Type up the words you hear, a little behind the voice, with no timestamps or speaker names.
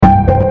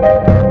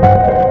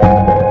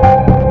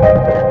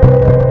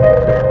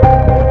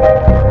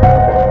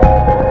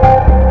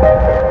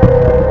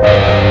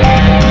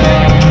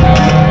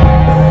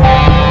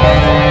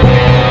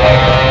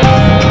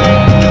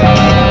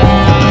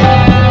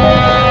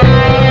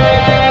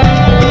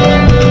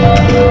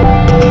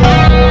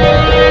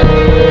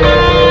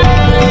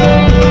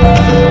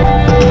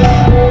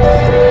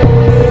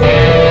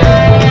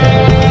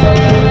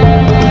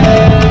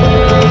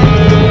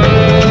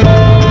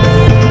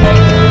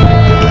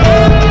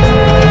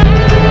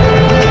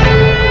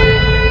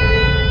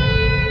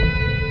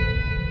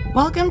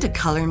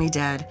Color Me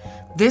Dead.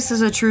 This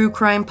is a true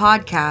crime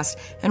podcast,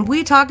 and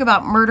we talk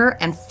about murder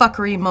and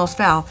fuckery most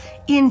foul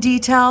in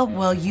detail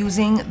while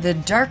using the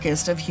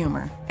darkest of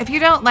humor. If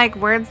you don't like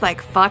words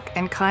like fuck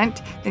and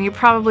cunt, then you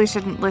probably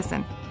shouldn't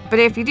listen. But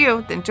if you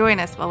do, then join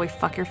us while we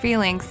fuck your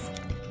feelings.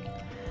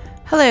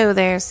 Hello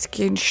there,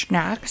 Skin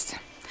Snacks.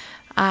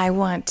 I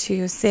want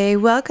to say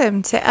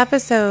welcome to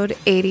episode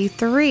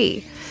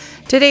 83.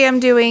 Today I'm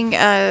doing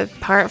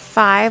part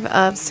 5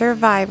 of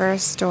Survivor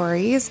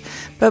Stories,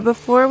 but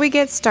before we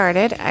get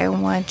started, I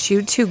want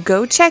you to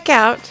go check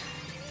out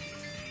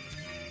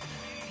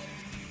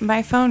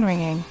my phone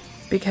ringing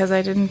because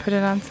I didn't put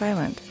it on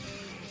silent.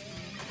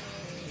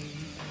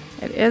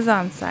 It is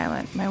on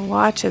silent. My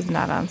watch is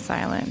not on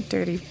silent,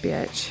 dirty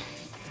bitch.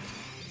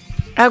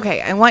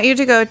 Okay, I want you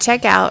to go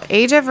check out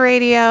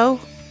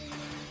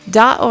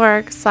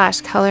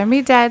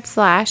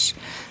ageofradio.org/colormedead/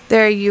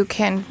 There you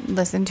can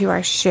listen to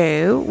our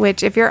show,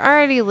 which if you're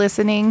already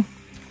listening,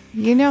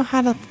 you know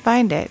how to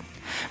find it.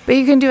 But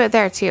you can do it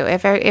there too.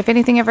 If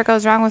anything ever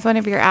goes wrong with one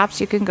of your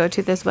apps, you can go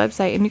to this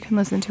website and you can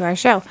listen to our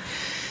show.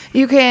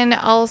 You can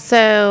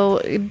also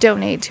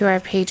donate to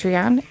our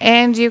Patreon,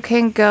 and you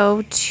can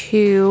go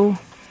to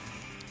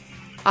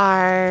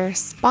our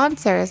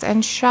sponsors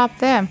and shop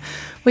them.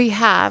 We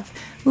have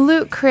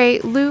Loot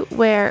Crate,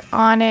 Lootware,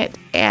 Onnit,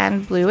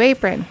 and Blue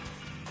Apron.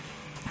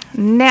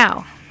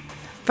 Now,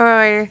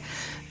 for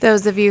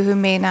those of you who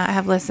may not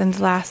have listened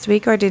last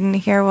week or didn't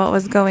hear what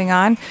was going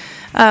on,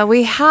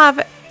 we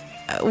have,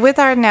 with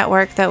our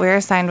network that we're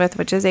assigned with,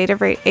 which is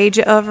Age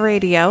of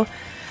Radio,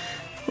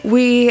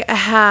 we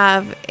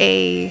have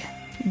a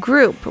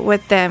group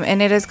with them,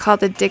 and it is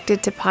called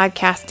Addicted to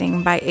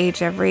Podcasting by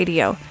Age of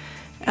Radio.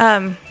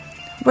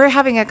 We're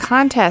having a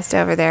contest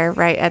over there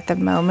right at the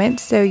moment,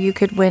 so you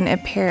could win a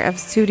pair of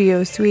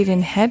Studio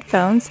Sweden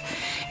headphones.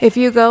 If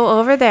you go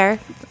over there,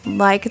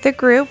 like the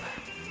group,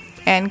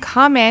 and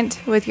comment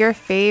with your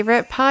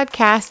favorite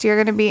podcast, you're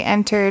going to be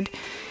entered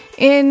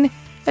in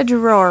a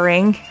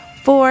drawing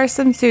for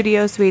some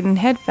Studio Sweden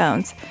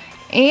headphones.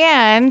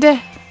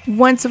 And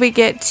once we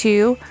get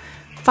to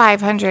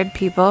 500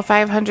 people,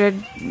 500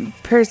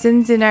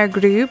 persons in our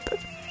group,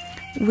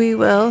 we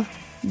will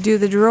do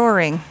the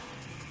drawing.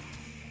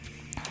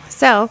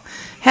 So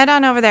head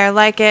on over there,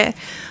 like it.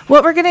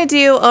 What we're going to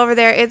do over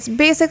there, it's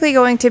basically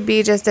going to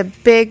be just a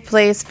big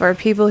place for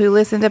people who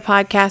listen to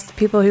podcasts,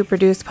 people who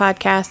produce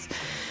podcasts,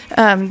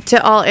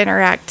 to all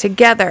interact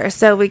together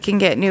so we can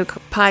get new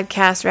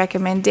podcast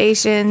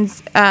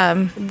recommendations.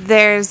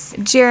 There's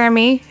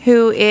Jeremy,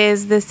 who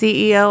is the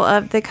CEO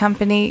of the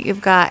company.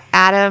 You've got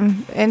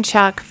Adam and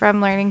Chuck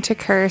from Learning to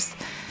Curse.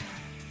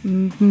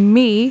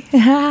 Me,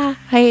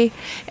 hi,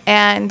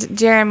 and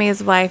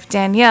Jeremy's wife,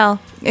 Danielle,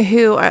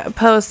 who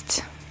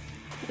post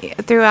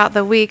throughout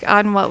the week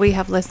on what we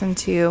have listened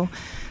to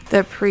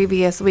the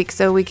previous week,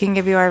 so we can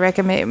give you our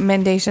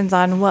recommendations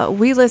on what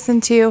we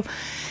listen to,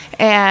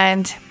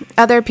 and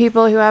other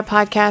people who have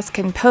podcasts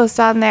can post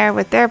on there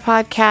with their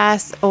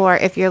podcasts, or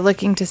if you're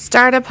looking to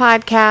start a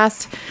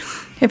podcast,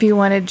 if you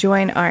want to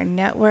join our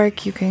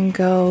network, you can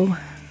go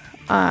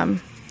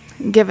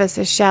give us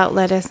a shout,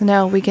 let us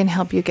know, we can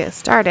help you get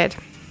started.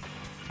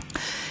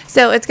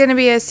 So it's going to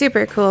be a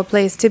super cool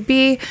place to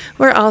be.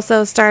 We're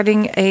also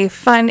starting a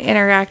fun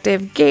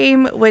interactive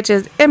game, which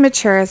is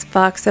immature as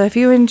fuck. So if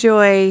you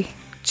enjoy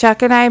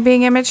Chuck and I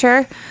being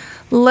immature,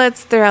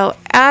 let's throw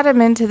Adam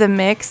into the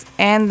mix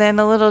and then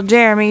a little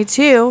Jeremy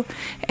too.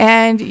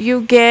 And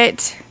you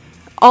get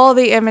all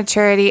the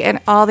immaturity and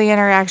all the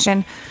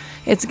interaction.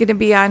 It's going to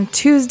be on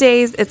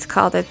Tuesdays. It's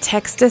called a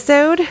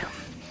Textasode.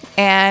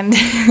 And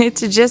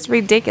it's just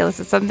ridiculous.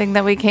 It's something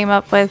that we came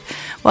up with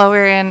while we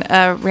were in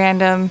a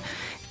random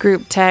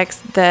group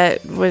text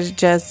that was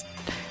just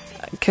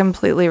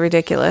completely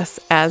ridiculous,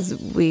 as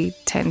we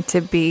tend to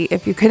be.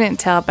 If you couldn't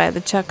tell by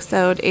the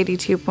Chucksode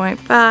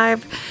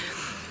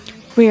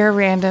 82.5, we are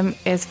random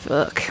as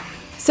fuck.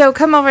 So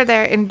come over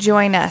there and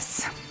join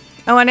us.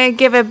 I want to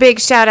give a big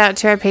shout out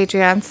to our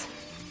Patreons.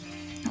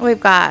 We've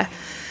got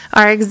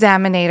our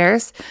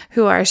examinators,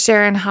 who are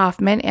Sharon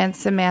Hoffman and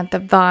Samantha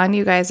Vaughn.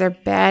 You guys are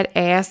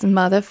badass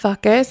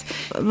motherfuckers.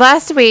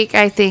 Last week,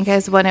 I think,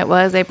 is when it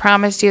was, I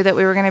promised you that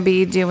we were going to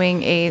be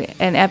doing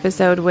an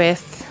episode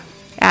with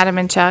Adam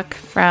and Chuck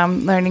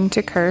from Learning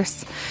to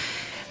Curse.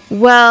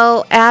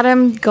 Well,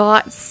 Adam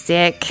got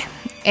sick,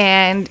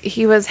 and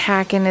he was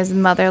hacking his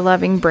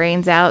mother-loving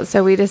brains out,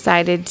 so we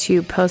decided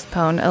to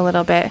postpone a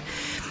little bit.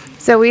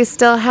 So we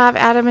still have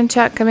Adam and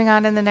Chuck coming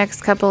on in the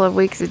next couple of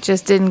weeks. It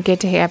just didn't get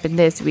to happen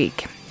this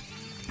week.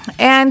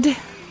 And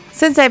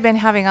since I've been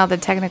having all the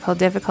technical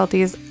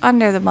difficulties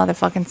under the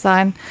motherfucking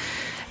sun,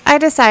 I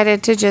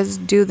decided to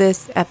just do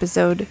this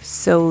episode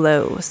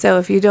solo. So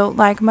if you don't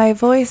like my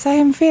voice, I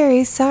am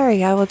very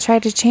sorry. I will try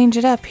to change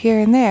it up here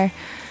and there.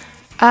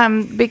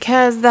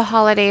 Because the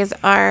holidays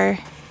are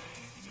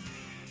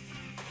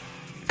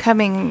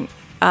coming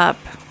up,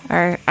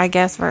 or I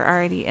guess we're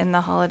already in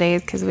the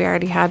holidays because we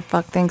already had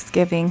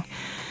Thanksgiving.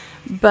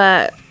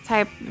 But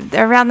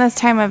around this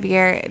time of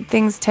year,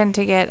 things tend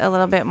to get a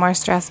little bit more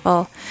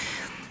stressful.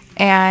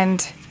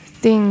 And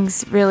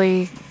things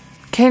really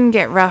can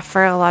get rough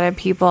for a lot of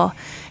people.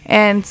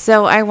 And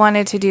so I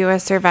wanted to do a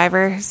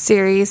Survivor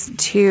series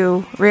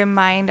to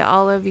remind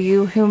all of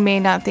you who may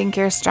not think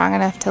you're strong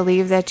enough to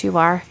leave that you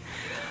are,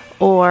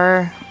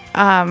 or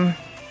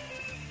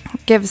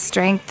give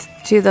strength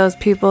to those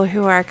people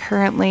who are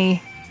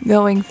currently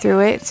going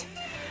through it,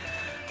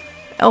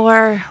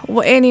 or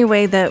any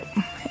way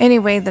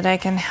that I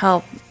can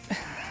help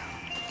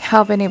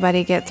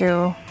anybody get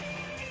through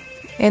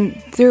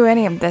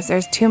any of this.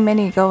 There's too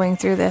many going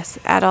through this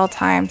at all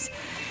times,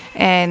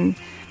 and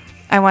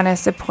I want to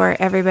support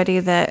everybody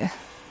that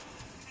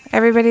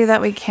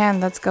we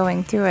can that's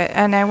going through it.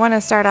 And I want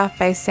to start off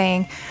by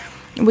saying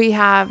we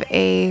have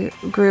a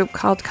group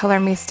called Color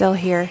Me Still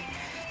Here,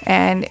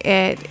 and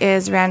it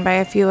is ran by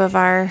a few of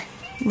our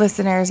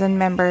listeners and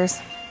members.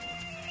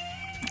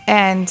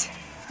 And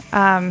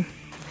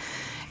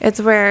it's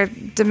where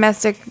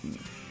domestic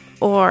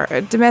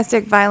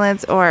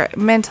violence or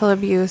mental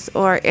abuse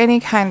or any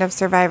kind of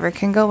survivor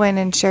can go in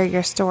and share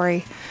your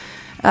story.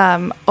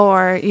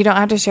 Or you don't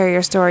have to share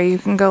your story. You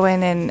can go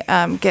in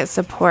and get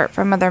support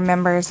from other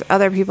members,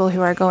 other people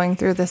who are going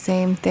through the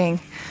same thing.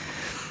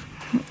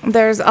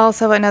 There's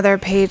also another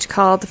page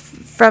called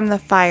From the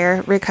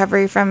Fire,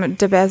 Recovery from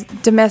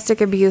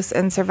Domestic Abuse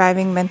and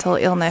Surviving Mental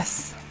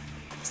Illness.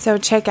 So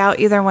check out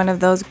either one of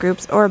those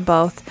groups or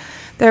both.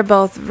 They're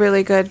both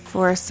really good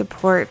for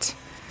support.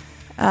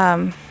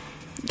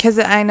 Because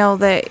I know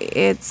that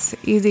it's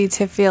easy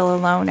to feel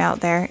alone out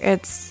there.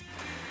 It's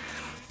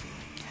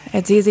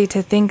easy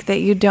to think that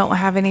you don't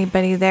have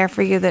anybody there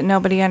for you, that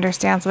nobody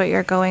understands what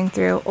you're going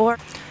through. Or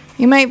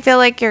you might feel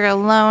like you're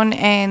alone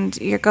and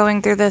you're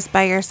going through this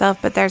by yourself,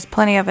 but there's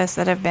plenty of us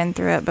that have been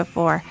through it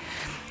before,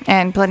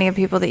 and plenty of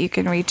people that you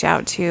can reach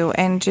out to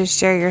and just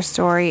share your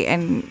story.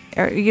 And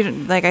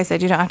like I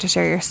said, you don't have to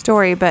share your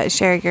story, but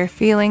share your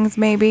feelings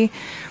maybe.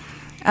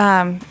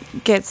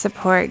 Get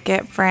support,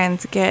 get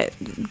friends,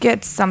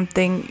 get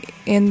something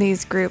in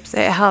these groups.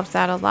 It helps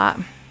out a lot.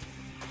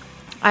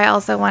 I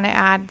also want to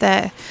add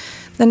that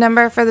the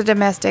number for the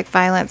domestic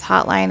violence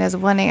hotline is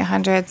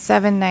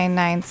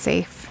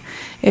 1-800-799-SAFE.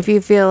 If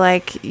you feel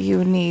like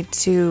you need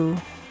to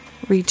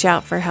reach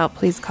out for help,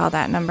 please call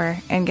that number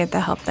and get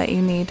the help that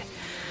you need.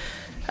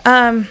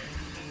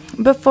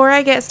 Before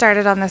I get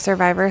started on the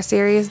Survivor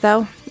series,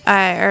 though,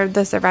 or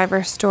the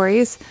Survivor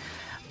stories,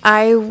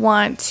 I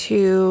want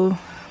to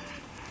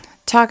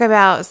talk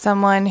about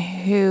someone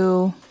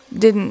who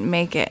didn't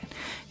make it,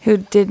 who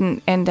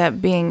didn't end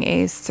up being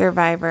a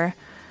survivor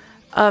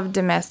of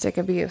domestic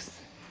abuse.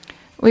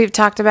 We've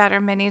talked about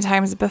her many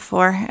times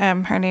before.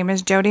 Her name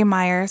is Jody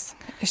Myers.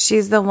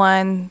 She's the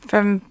one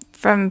from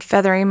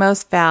Feathery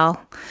Most Foul.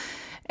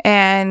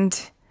 And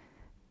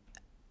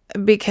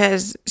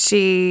because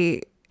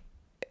it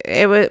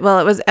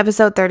was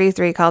episode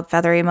 33 called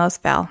Feathery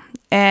Most Foul.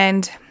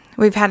 And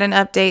we've had an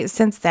update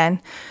since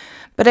then.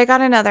 But I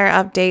got another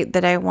update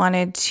that I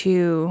wanted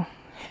to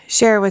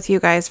share with you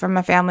guys from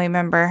a family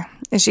member.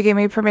 And she gave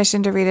me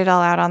permission to read it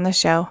all out on the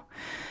show.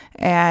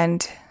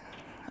 And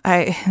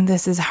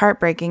this is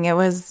heartbreaking. It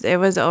was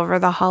over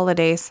the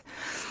holidays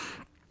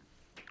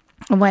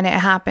when it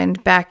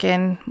happened back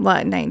in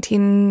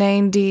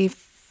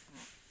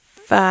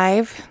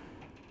 1995,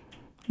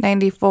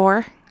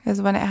 94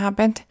 is when it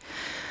happened.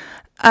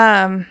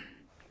 I'm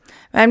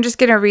just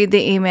going to read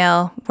the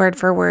email word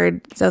for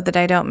word so that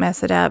I don't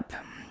mess it up,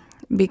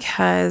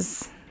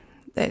 because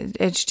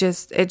it's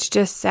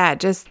just sad.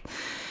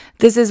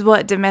 This is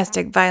what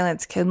domestic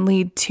violence can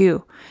lead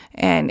to,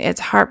 and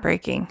it's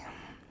heartbreaking.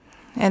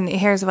 And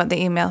here's what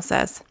the email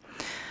says.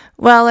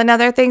 Well,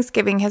 another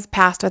Thanksgiving has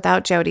passed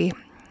without Jody.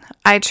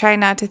 I try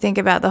not to think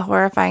about the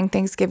horrifying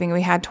Thanksgiving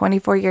we had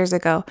 24 years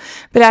ago,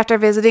 but after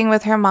visiting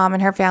with her mom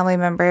and her family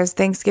members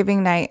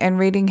Thanksgiving night and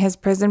reading his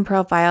prison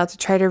profile to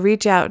try to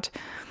reach out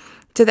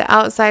to the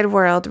outside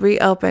world,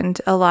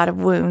 reopened a lot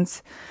of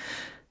wounds.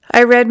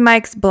 I read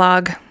Mike's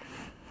blog.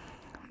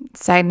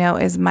 Side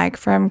note is Mike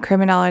from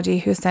Criminology,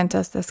 who sent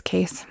us this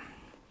case.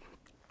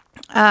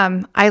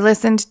 I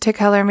listened to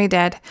Color Me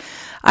Dead.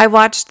 I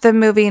watched the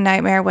movie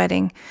Nightmare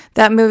Wedding.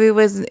 That movie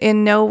was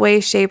in no way,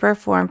 shape, or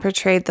form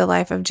portrayed the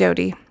life of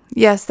Jody.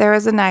 Yes, there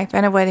was a knife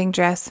and a wedding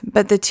dress,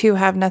 but the two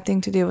have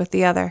nothing to do with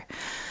the other.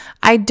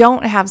 I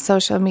don't have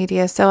social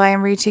media, so I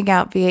am reaching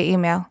out via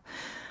email.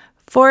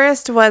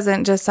 Forrest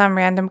wasn't just some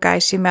random guy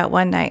she met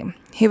one night.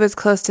 He was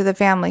close to the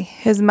family.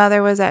 His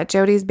mother was at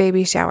Jody's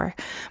baby shower.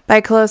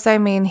 By close, I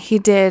mean he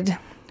did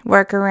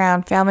work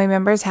around family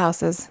members'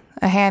 houses,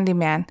 a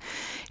handyman.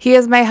 He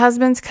is my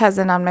husband's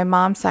cousin on my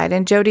mom's side,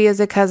 and Jody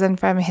is a cousin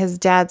from his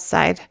dad's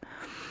side.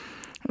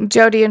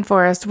 Jody and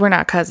Forrest were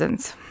not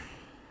cousins.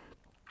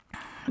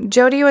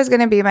 Jody was going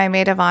to be my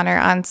maid of honor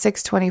on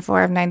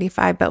 6/24 of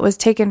 95, but was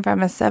taken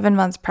from us 7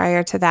 months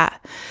prior to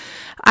that.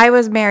 I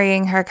was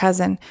marrying her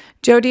cousin.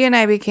 Jody and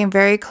I became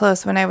very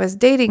close when I was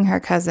dating her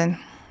cousin.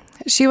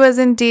 She was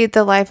indeed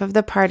the life of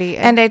the party,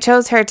 and I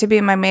chose her to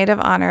be my maid of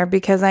honor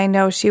because I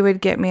know she would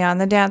get me on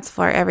the dance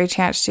floor every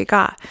chance she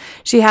got.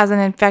 She has an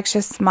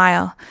infectious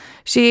smile.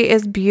 She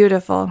is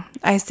beautiful.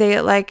 I say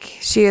it like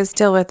she is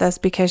still with us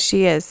because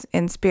she is,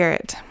 in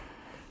spirit.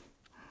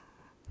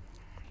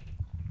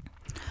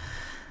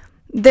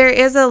 There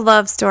is a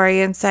love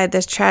story inside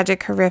this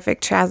tragic,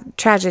 horrific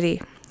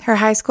tragedy. Her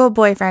high school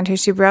boyfriend, who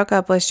she broke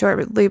up with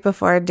shortly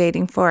before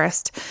dating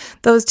Forrest.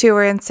 Those two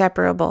were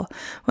inseparable.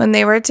 When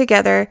they were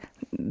together,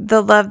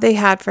 the love they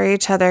had for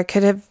each other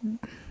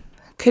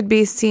could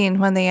be seen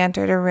when they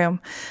entered a room.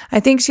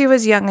 I think she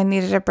was young and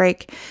needed a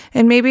break,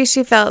 and maybe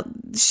she felt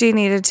she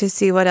needed to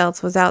see what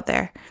else was out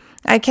there.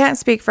 I can't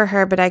speak for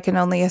her, but I can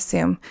only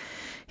assume.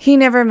 He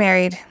never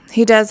married.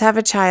 He does have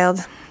a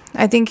child.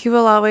 I think he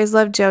will always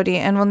love Jody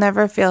and will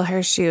never fill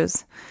her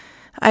shoes.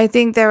 I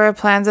think there were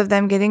plans of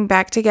them getting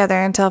back together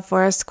until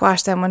Forrest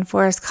squashed them when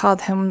Forrest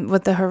called him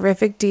with the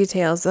horrific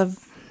details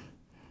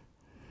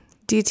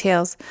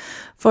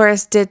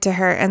Forrest did to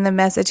her and the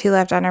message he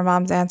left on her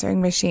mom's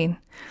answering machine.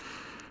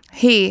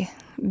 He,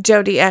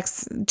 Jody's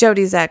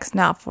ex,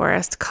 not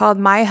Forrest, called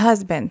my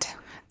husband.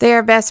 They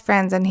are best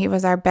friends and he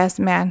was our best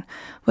man,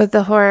 with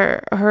the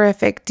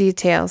horrific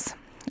details.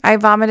 I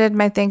vomited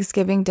my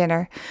Thanksgiving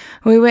dinner.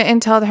 We went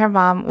and told her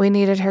mom we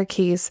needed her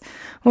keys.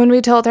 When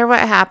we told her what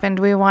happened,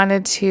 we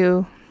wanted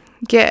to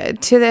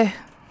get to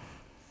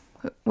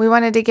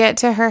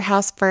her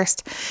house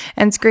first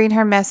and screen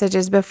her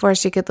messages before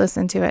she could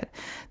listen to it.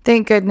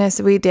 Thank goodness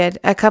we did.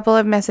 A couple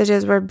of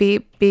messages were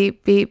beep,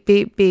 beep, beep,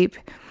 beep, beep.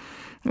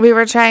 We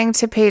were trying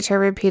to page her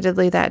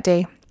repeatedly that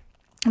day.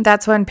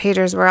 That's when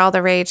pagers were all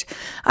the rage.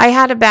 I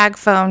had a bag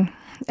phone,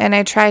 and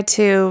I tried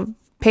to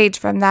page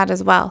from that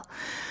as well.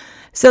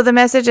 So the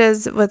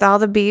messages with all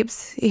the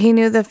beeps, he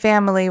knew the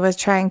family was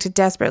trying to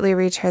desperately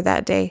reach her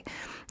that day.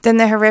 Then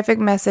the horrific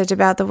message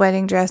about the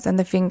wedding dress and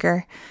the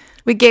finger.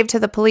 We gave to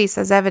the police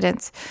as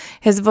evidence,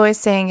 his voice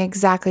saying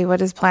exactly what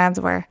his plans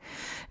were.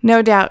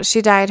 No doubt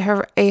she died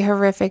a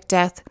horrific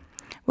death,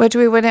 which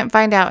we wouldn't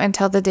find out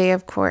until the day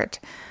of court.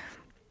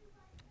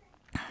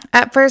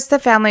 At first, the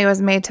family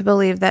was made to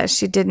believe that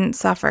she didn't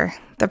suffer.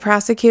 The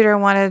prosecutor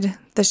wanted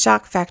the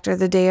shock factor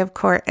the day of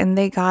court, and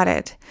they got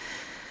it.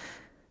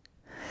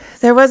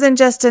 There wasn't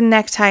just a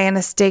necktie and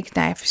a steak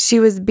knife. She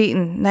was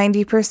beaten,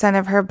 90%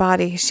 of her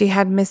body. She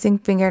had missing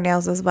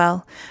fingernails as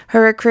well.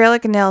 Her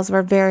acrylic nails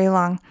were very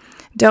long.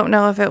 Don't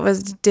know if it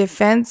was a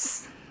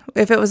defense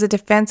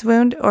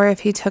wound or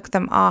if he took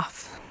them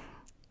off.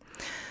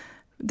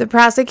 The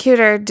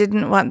prosecutor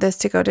didn't want this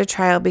to go to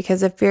trial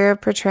because of fear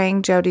of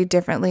portraying Jody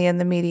differently in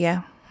the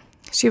media.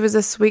 She was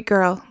a sweet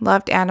girl,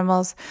 loved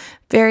animals,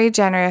 very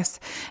generous,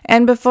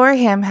 and before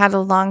him had a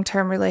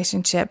long-term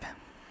relationship.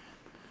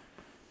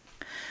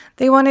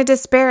 They wanted to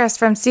spare us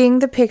from seeing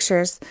the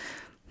pictures.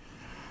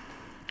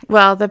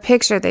 Well, the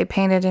picture they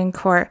painted in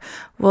court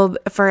will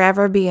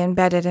forever be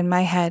embedded in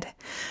my head.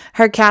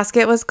 Her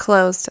casket was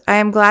closed. I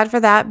am glad for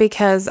that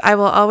because I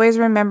will always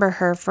remember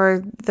her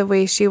for the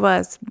way she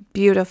was,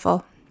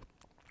 beautiful.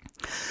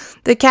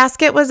 The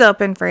casket was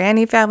open for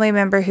any family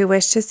member who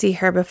wished to see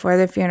her before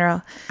the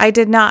funeral. I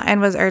did not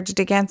and was urged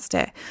against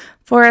it.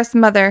 Forrest's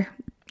mother,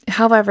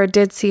 however,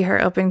 did see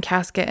her open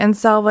casket and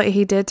saw what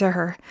he did to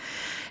her.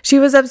 She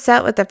was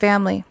upset with the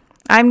family.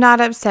 I'm not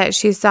upset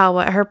she saw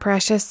what her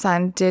precious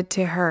son did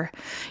to her.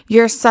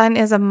 Your son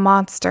is a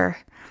monster.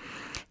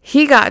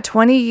 He got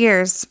 20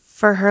 years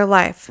for her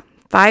life,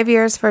 5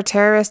 years for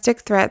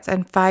terroristic threats,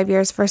 and 5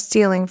 years for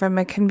stealing from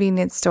a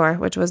convenience store,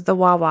 which was the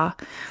Wawa.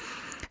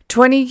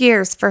 20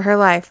 years for her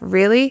life.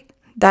 Really?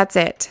 That's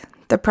it.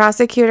 The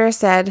prosecutor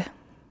said,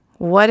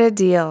 what a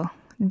deal.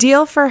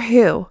 Deal for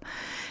who?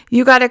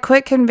 You got a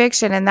quick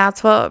conviction, and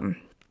that's what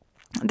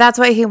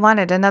he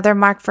wanted, another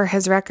mark for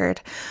his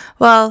record.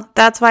 Well,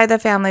 that's why the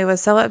family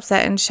was so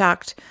upset and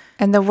shocked,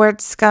 and the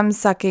word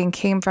scum-sucking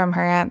came from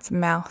her aunt's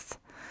mouth.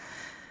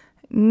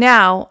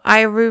 Now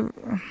I read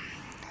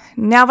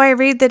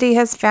that he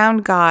has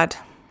found God.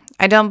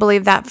 I don't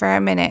believe that for a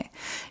minute.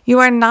 You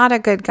are not a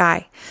good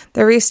guy.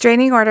 The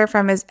restraining order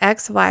from his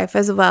ex-wife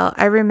as well,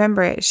 I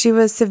remember it. She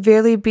was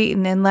severely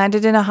beaten and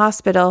landed in a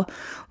hospital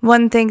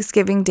one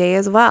Thanksgiving day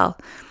as well.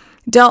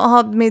 Don't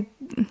hold me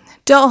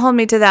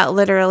to that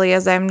literally,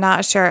 as I'm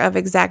not sure of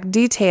exact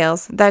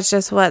details. That's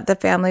just what the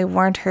family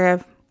warned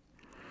her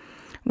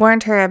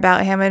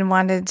about him and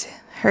wanted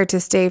her to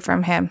stay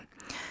from him.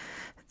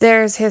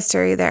 There's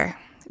history there.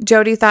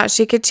 Jody thought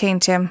she could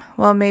change him.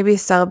 Well, maybe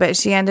so, but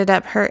she ended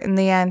up hurt in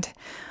the end.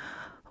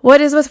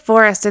 What is with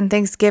Forrest and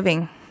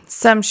Thanksgiving?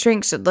 Some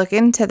shrink should look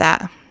into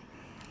that.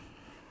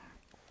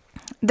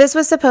 This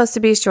was supposed to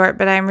be short,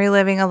 but I'm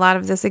reliving a lot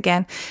of this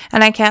again,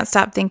 and I can't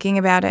stop thinking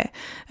about it.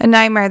 A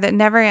nightmare that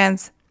never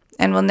ends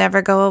and will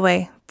never go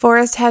away.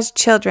 Forrest has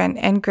children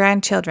and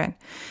grandchildren.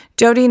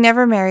 Jody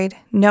never married,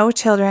 no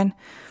children,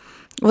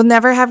 will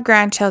never have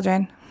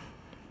grandchildren.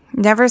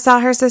 Never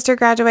saw her sister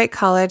graduate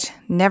college,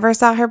 never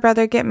saw her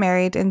brother get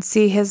married and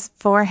see his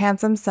 4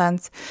 handsome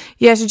sons.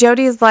 Yes,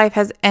 Jody's life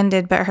has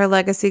ended, but her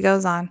legacy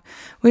goes on.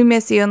 We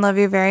miss you and love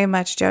you very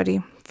much,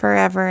 Jody,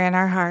 forever in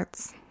our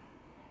hearts.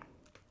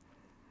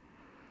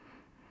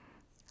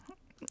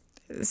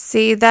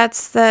 See,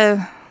 that's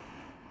the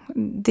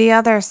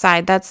other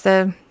side. That's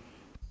the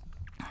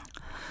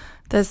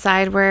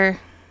side where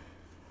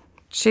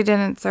she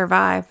didn't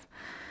survive.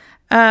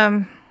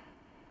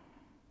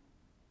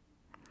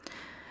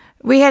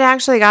 We had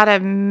actually got a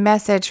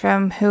message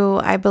from who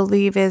I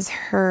believe is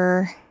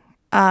her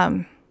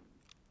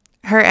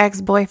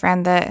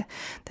ex-boyfriend that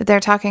they're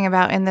talking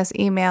about in this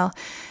email.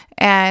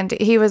 And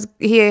he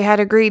had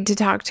agreed to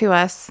talk to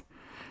us,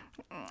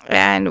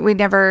 and we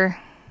never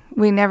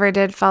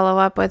did follow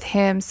up with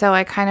him. So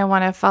I kind of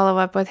want to follow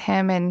up with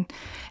him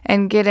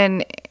and get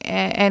an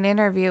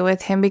interview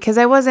with him, because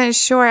I wasn't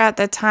sure at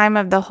the time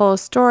of the whole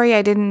story.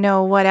 I didn't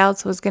know what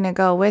else was going to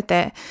go with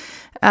it.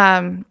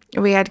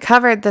 We had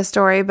covered the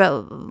story,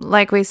 but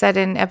like we said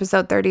in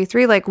episode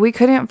 33, like, we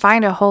couldn't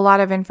find a whole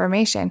lot of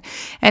information.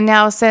 And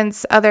now,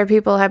 since other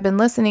people have been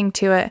listening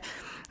to it,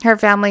 her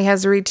family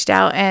has reached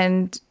out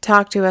and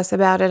talked to us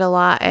about it a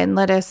lot and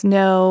let us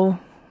know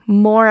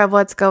more of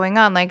what's going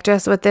on. Like,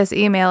 just with this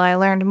email, I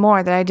learned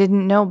more that I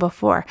didn't know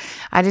before.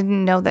 I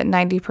didn't know that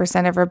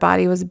 90% of her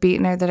body was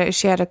beaten, or that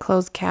she had a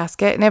closed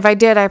casket. And if I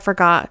did, I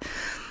forgot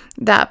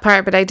that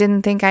part, but I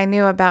didn't think I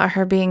knew about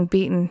her being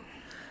beaten.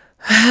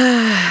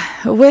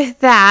 With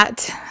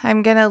that,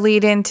 I'm going to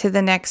lead into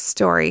the next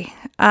story.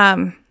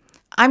 I'm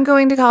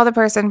going to call the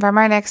person from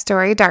our next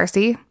story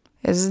Darcy.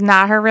 This is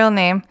not her real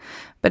name,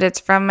 but it's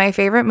from my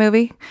favorite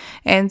movie.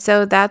 And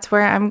so that's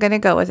where I'm going to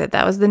go with it.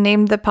 That was the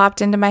name that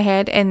popped into my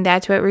head, and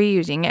that's what we're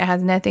using. It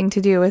has nothing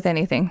to do with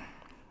anything.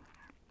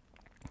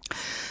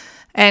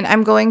 And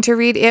I'm going to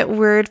read it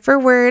word for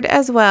word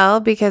as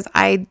well, because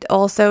I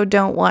also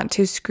don't want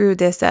to screw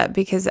this up,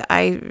 because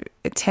I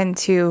tend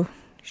to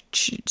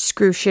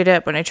screw shit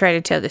up when I try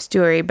to tell the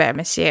story by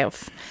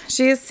myself.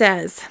 She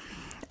says,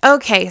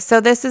 okay, so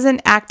this is an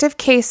active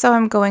case, so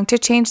I'm going to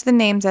change the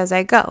names as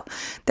I go.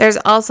 There's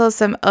also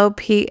some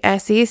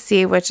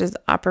OPSEC, which is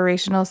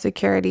operational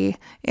security,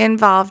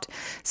 involved,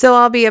 so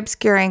I'll be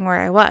obscuring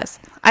where I was.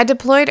 I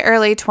deployed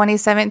early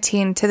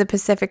 2017 to the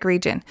Pacific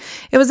region.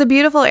 It was a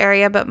beautiful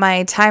area, but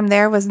my time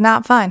there was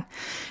not fun.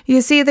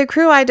 You see, the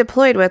crew I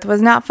deployed with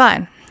was not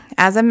fun.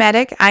 As a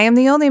medic, I am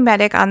the only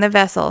medic on the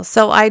vessel,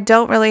 so I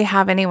don't really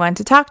have anyone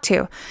to talk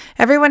to.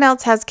 Everyone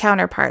else has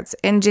counterparts,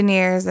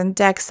 engineers and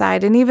deck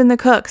side, and even the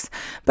cooks,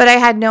 but I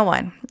had no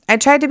one. I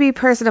tried to be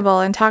personable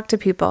and talk to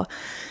people,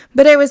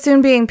 but I was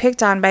soon being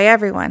picked on by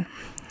everyone.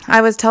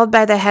 I was told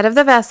by the head of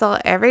the vessel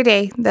every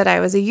day that I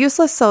was a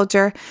useless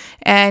soldier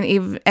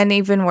and an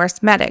even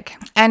worse medic,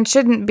 and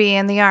shouldn't be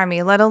in the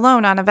army, let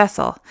alone on a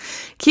vessel.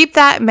 Keep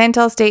that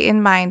mental state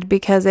in mind,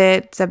 because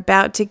it's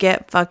about to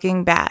get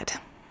fucking bad.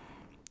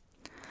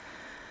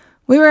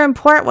 We were in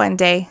port one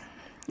day,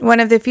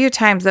 one of the few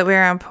times that we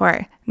were in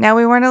port. Now,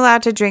 we weren't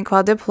allowed to drink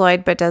while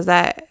deployed, but does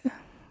that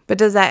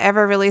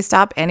ever really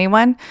stop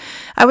anyone?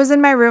 I was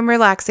in my room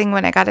relaxing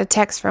when I got a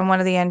text from one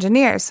of the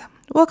engineers.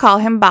 We'll call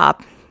him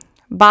Bob.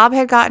 Bob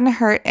had gotten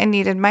hurt and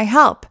needed my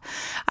help.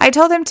 I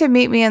told him to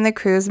meet me in the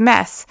crew's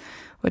mess,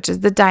 which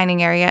is the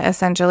dining area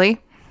essentially,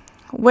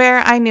 where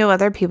I knew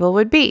other people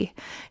would be.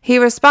 He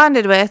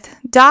responded with,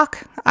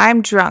 "Doc,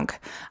 I'm drunk.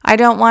 I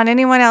don't want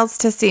anyone else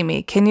to see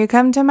me. Can you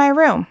come to my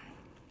room?"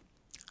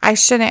 I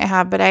shouldn't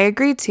have, but I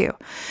agreed to.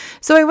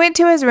 So I went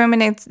to his room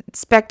and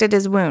inspected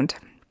his wound.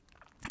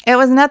 It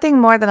was nothing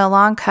more than a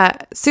long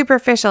cut,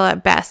 superficial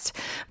at best,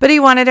 but he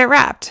wanted it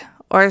wrapped,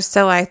 or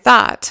so I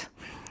thought.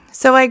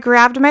 So I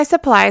grabbed my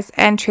supplies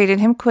and treated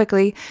him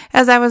quickly,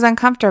 as I was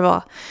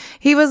uncomfortable.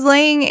 He was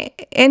laying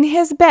in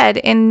his bed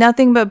in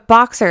nothing but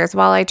boxers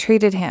while I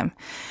treated him.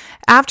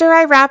 After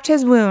I wrapped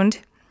his wound,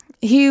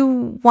 he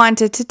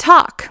wanted to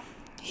talk.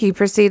 He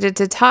proceeded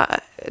to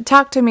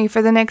talk to me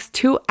for the next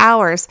 2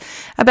 hours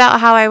about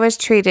how I was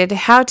treated,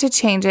 how to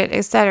change it,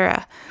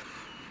 etc.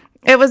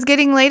 It was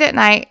getting late at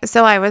night,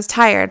 so I was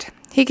tired.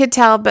 He could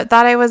tell, but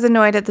thought I was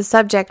annoyed at the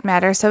subject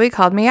matter, so he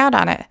called me out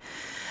on it.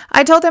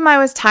 I told him I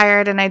was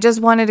tired and I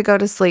just wanted to go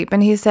to sleep,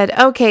 and he said,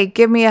 "Okay,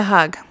 give me a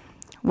hug.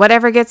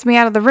 Whatever gets me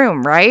out of the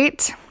room,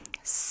 right?"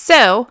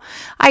 So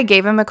I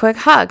gave him a quick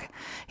hug.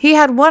 He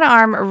had one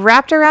arm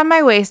wrapped around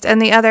my waist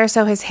and the other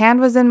so his hand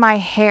was in my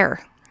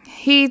hair.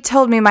 He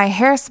told me my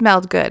hair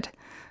smelled good.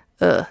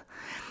 Ugh.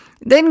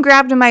 Then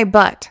grabbed my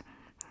butt.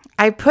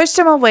 I pushed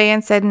him away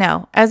and said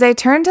no. As I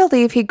turned to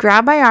leave, he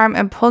grabbed my arm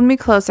and pulled me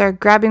closer,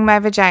 grabbing my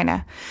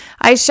vagina.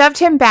 I shoved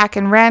him back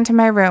and ran to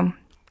my room.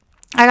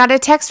 I got a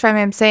text from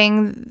him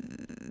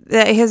saying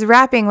that his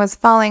wrapping was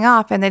falling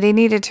off and that he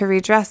needed to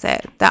redress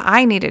it, that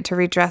I needed to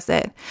redress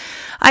it.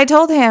 I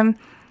told him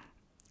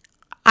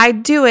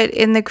I'd do it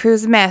in the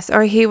crew's mess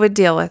or he would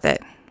deal with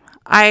it.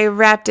 I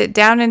wrapped it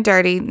down and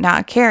dirty,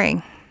 not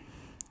caring.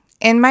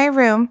 In my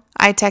room,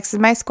 I texted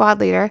my squad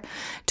leader,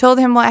 told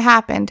him what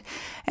happened,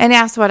 and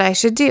asked what I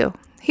should do.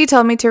 He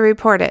told me to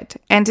report it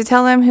and to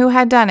tell him who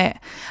had done it.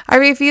 I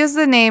refused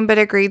the name but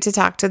agreed to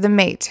talk to the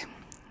mate,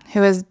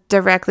 who is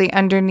directly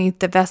underneath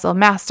the vessel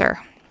master.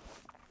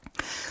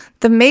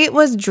 The mate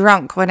was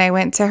drunk when I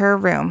went to her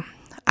room.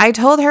 I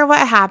told her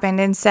what happened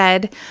and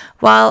said,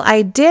 while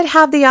I did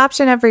have the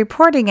option of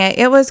reporting it,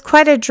 it was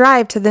quite a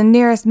drive to the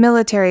nearest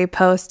military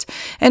post,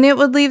 and it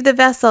would leave the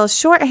vessel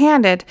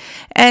short-handed,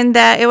 and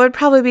that it would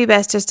probably be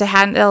best just to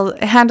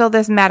handle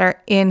this matter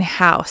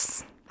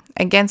in-house.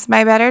 Against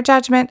my better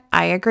judgment,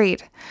 I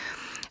agreed.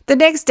 The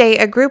next day,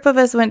 a group of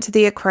us went to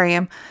the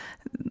aquarium.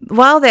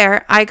 While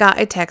there, I got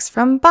a text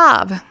from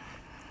Bob.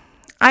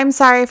 "I'm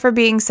sorry for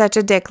being such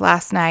a dick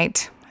last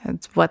night."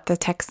 That's what the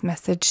text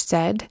message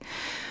said.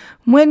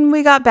 When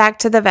we got back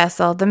to the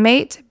vessel, the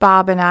mate,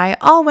 Bob, and I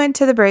all went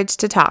to the bridge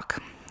to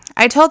talk.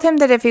 I told him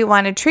that if he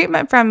wanted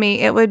treatment from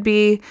me, it would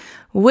be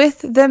with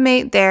the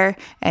mate there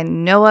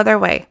and no other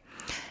way.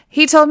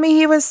 He told me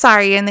he was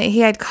sorry and that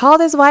he had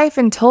called his wife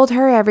and told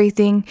her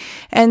everything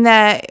and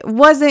that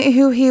wasn't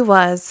who he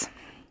was.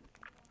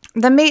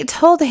 The mate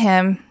told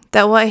him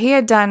that what he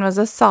had done was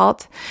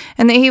assault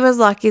and that he was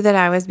lucky that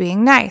I was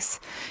being nice.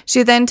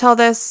 She then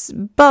told us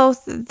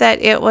both that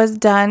it was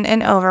done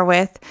and over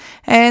with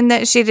and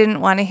that she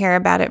didn't want to hear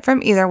about it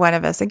from either one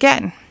of us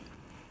again.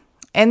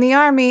 In the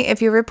Army,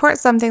 if you report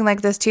something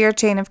like this to your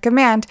chain of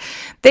command,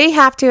 they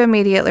have to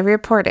immediately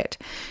report it.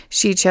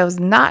 She chose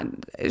not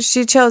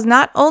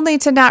only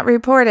to not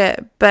report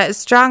it, but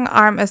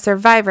strong-arm a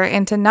survivor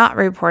into not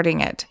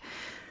reporting it.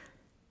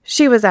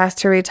 She was asked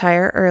to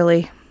retire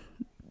early.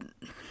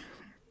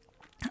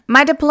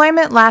 My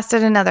deployment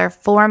lasted another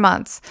 4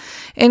 months,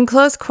 in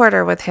close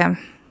quarter with him.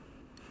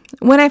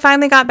 When I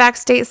finally got back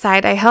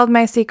stateside, I held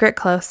my secret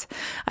close.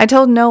 I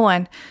told no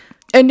one,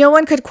 and no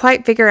one could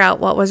quite figure out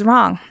what was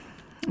wrong.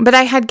 But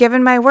I had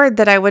given my word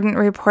that I wouldn't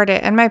report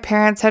it, and my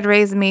parents had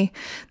raised me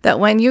that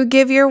when you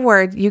give your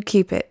word, you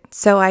keep it,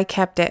 so I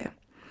kept it.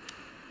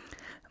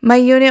 My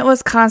unit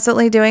was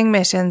constantly doing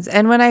missions,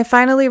 and when I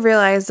finally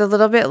realized a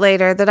little bit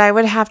later that I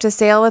would have to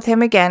sail with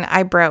him again,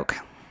 I broke.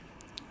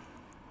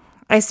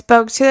 I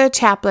spoke to a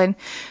chaplain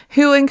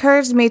who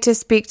encouraged me to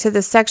speak to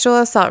the sexual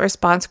assault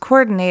response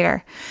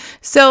coordinator.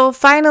 So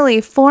finally,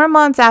 4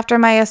 months after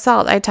my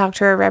assault, I talked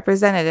to a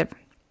representative.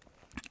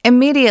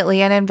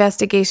 Immediately, an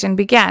investigation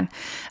began.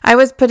 I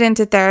was put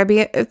into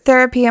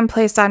therapy and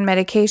placed on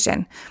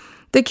medication.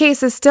 The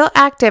case is still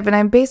active, and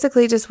I'm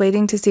basically just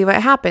waiting to see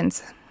what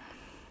happens.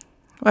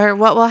 Or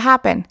what will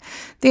happen.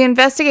 The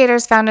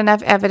investigators found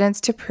enough evidence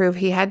to prove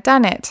he had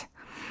done it.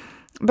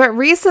 But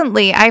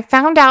recently, I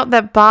found out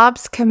that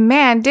Bob's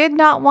command did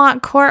not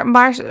want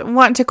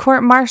to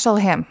court-martial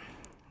him.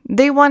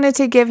 They wanted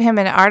to give him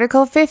an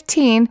Article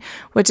 15,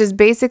 which is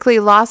basically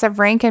loss of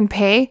rank and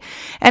pay,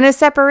 and a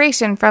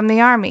separation from the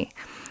Army,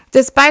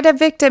 despite a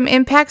victim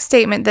impact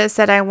statement that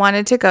said I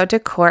wanted to go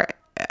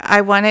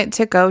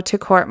to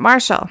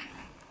court-martial.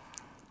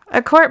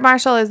 A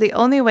court-martial is the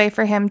only way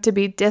for him to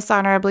be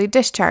dishonorably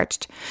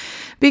discharged.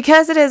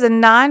 Because it is a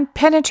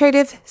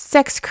non-penetrative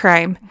sex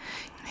crime,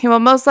 he will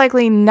most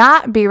likely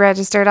not be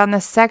registered on the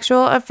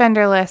sexual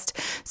offender list,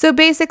 so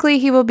basically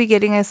he will be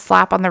getting a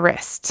slap on the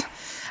wrist.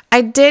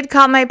 I did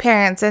call my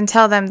parents and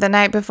tell them the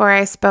night before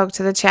I spoke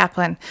to the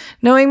chaplain.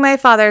 Knowing my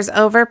father's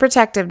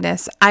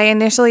overprotectiveness, I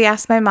initially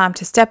asked my mom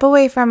to step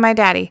away from my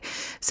daddy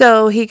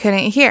so he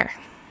couldn't hear.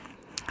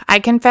 I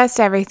confessed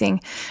everything,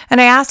 and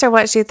I asked her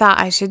what she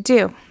thought I should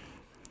do.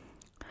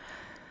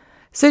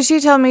 So she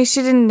told me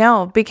she didn't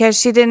know because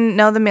she didn't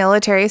know the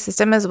military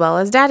system as well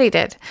as Daddy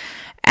did,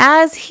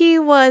 as he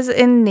was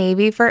in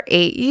Navy for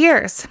 8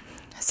 years.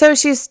 So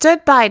she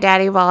stood by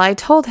Daddy while I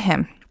told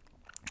him.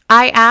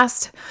 I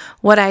asked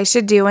what I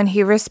should do, and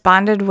he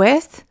responded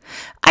with,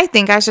 "I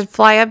think I should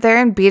fly up there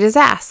and beat his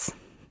ass."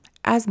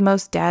 As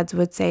most dads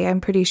would say.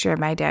 I'm pretty sure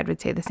my dad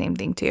would say the same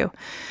thing too.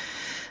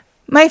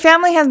 My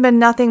family has been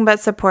nothing but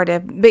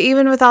supportive, but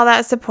even with all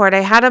that support,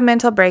 I had a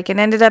mental break and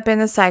ended up in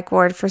the psych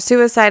ward for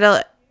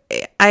suicidal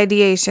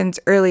ideations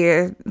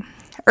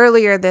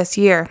earlier this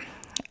year.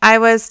 I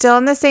was still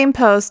in the same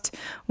post,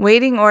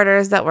 waiting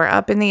orders that were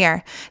up in the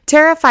air.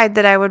 Terrified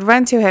that I would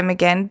run to him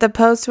again, the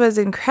post was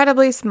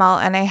incredibly small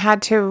and I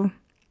had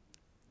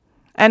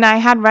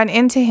run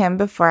into him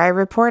before I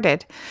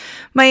reported.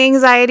 My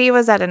anxiety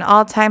was at an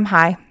all-time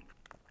high,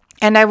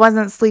 and I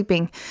wasn't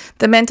sleeping.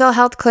 The mental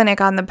health clinic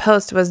on the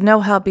post was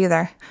no help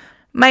either.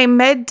 My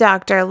med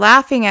doctor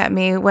laughing at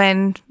me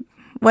when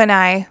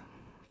I,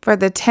 for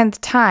the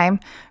 10th time,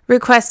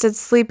 requested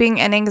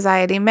sleeping and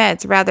anxiety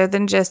meds rather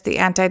than just the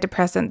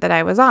antidepressant that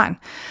I was on.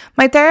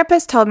 My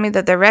therapist told me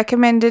that the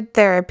recommended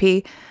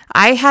therapy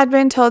I had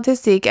been told to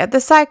seek at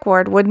the psych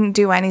ward wouldn't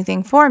do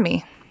anything for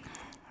me.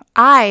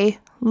 I,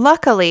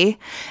 luckily,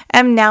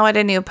 am now at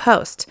a new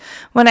post.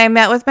 When I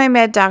met with my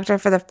med doctor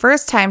for the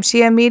first time,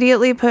 she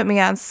immediately put me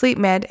on sleep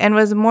med and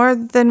was more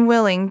than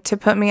willing to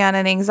put me on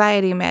an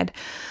anxiety med,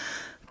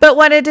 but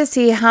wanted to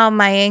see how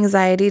my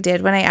anxiety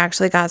did when I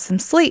actually got some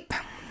sleep.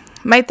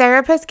 My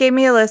therapist gave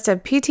me a list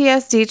of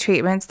PTSD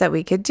treatments that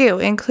we could do,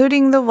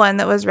 including the one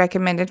that was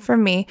recommended for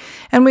me,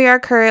 and we are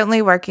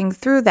currently working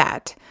through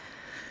that.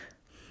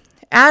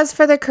 As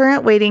for the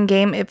current waiting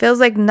game, it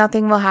feels like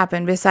nothing will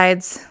happen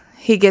besides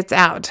he gets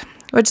out,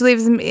 which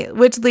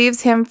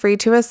leaves him free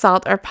to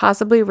assault or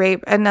possibly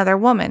rape another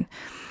woman.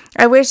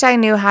 I wish I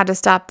knew how to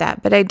stop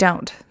that, but I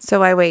don't,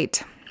 so I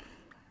wait.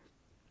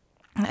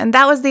 And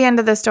that was the end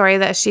of the story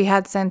that she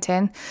had sent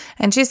in,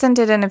 and she sent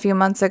it in a few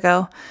months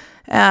ago.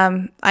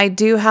 I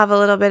do have a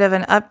little bit of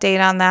an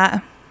update on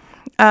that.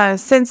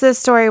 Since this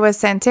story was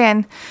sent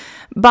in,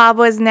 Bob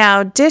was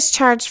now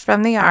discharged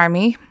from the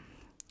Army,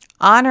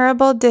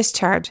 honorable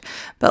discharge,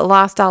 but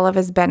lost all of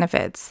his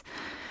benefits.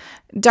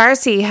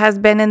 Darcy has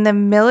been in the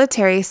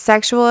military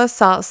sexual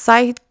assault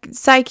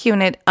psych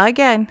unit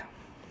again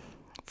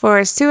for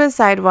a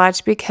suicide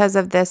watch because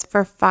of this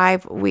for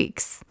 5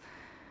 weeks.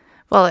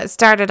 Well, it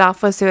started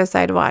off with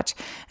suicide watch,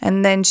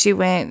 and then she's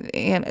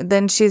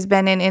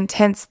been in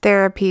intense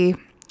therapy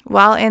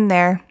while in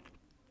there,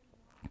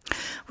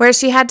 where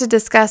she had to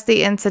discuss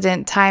the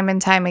incident time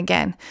and time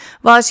again.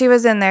 While she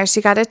was in there, she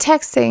got a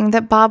text saying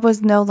that Bob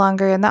was no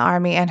longer in the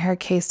Army and her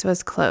case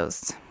was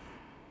closed.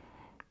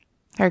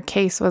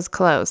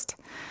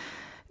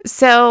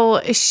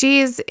 So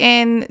she's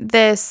in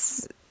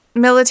this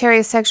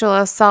military sexual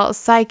assault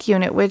psych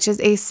unit, which is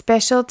a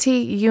specialty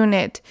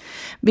unit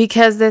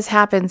because this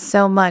happens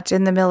so much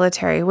in the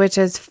military, which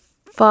is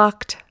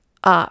fucked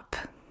up.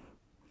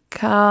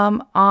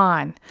 Come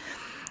on.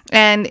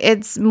 And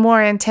it's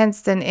more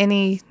intense than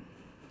any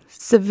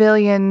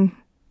civilian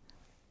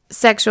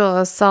sexual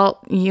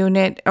assault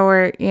unit,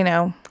 or,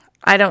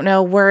 I don't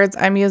know words.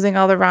 I'm using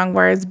all the wrong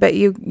words, but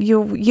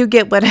you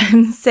get what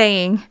I'm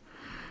saying.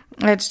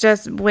 It's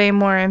just way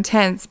more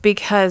intense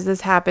because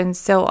this happens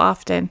so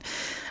often.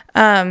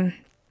 When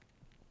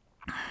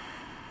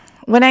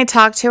I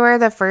talked to her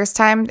the first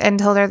time and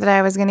told her that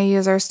I was going to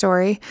use her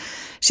story,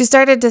 she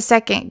started to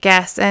second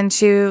guess, and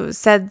she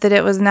said that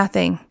it was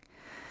nothing.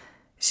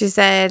 She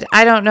said,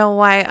 I don't know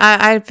why.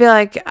 I feel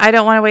like I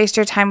don't want to waste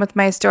your time with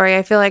my story.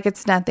 I feel like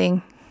it's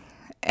nothing.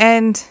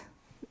 And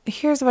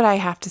here's what I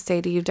have to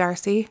say to you,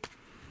 Darcy.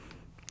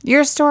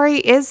 Your story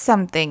is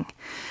something.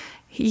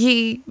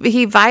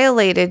 He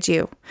violated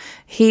you.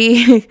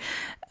 He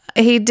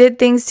did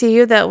things to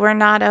you that were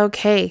not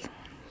okay.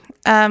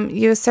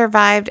 You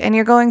survived, and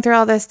you're going through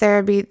all this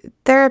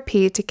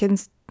therapy to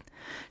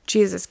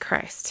Jesus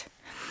Christ.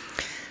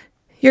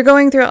 You're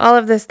going through all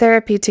of this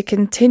therapy to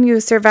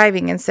continue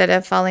surviving instead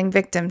of falling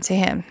victim to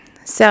him.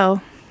 So,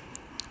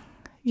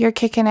 you're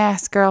kicking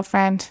ass,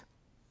 girlfriend.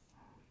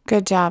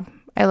 Good job.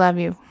 I love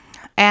you.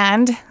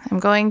 And I'm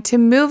going to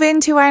move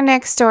into our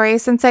next story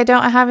since I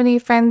don't have any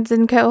friends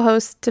and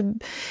co-hosts to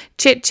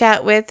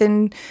chit-chat with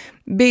and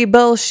be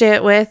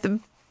bullshit with,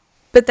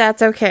 but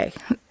that's okay.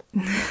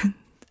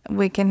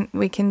 We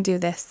can do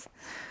this.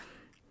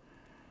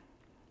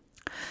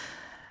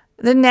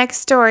 The next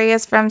story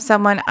is from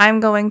someone I'm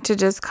going to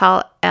just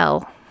call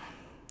L.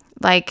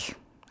 Like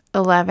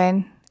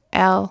 11,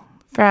 L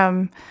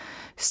from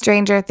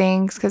Stranger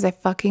Things, because I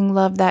fucking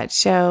love that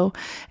show,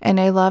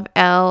 and I love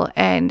L,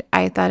 and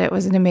I thought it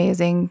was an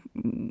amazing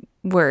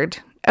word.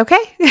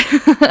 Okay?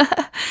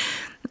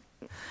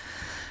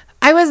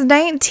 I was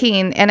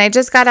 19, and I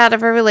just got out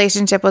of a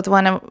relationship with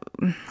someone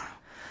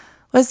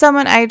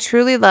I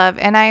truly love,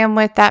 and I am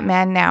with that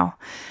man now.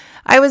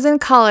 I was in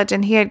college,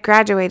 and he had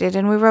graduated,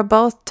 and we were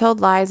both told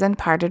lies and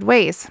parted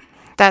ways.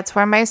 That's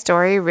where my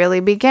story really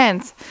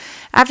begins.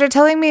 After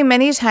telling me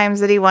many times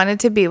that he wanted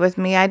to be with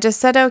me, I just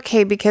said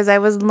okay because I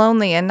was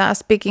lonely and not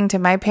speaking to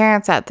my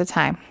parents at the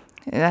time.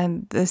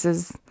 And this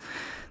is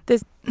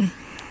the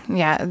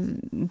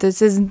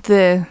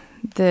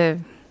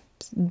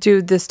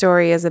dude the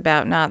story is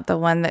about, not the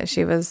one that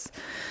she was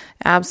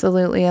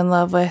absolutely in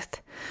love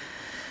with.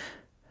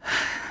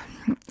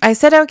 I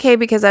said okay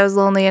because I was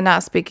lonely and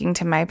not speaking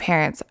to my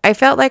parents. I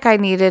felt like I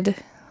needed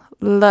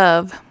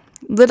love.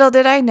 Little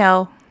did I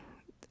know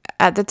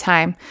at the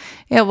time,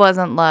 it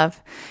wasn't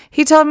love.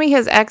 He told me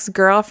his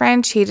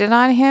ex-girlfriend cheated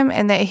on him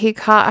and that he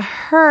caught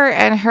her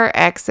and her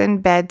ex in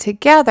bed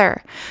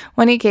together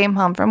when he came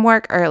home from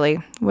work early,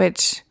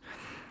 which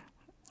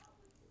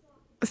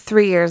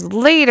 3 years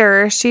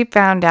later, she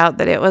found out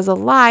that it was a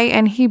lie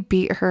and he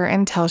beat her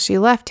until she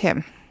left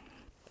him.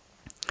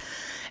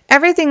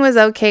 Everything was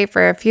okay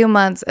for a few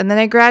months, and then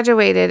I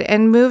graduated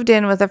and moved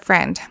in with a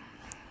friend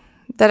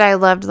that I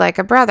loved like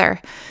a brother.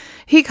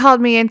 He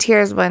called me in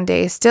tears one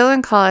day, still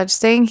in college,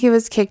 saying he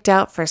was kicked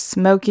out for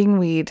smoking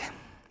weed.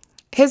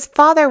 His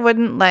father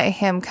wouldn't let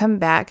him come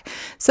back,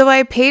 so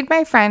I paid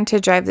my friend to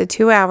drive the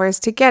 2 hours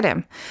to get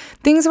him.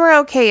 Things were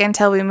okay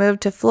until we moved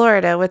to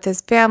Florida with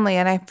his family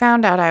and I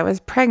found out I was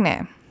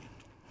pregnant.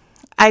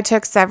 I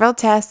took several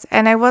tests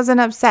and I wasn't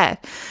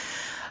upset.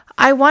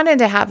 I wanted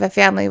to have a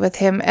family with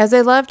him as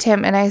I loved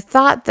him, and I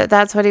thought that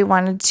that's what he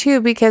wanted too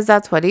because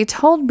that's what he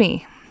told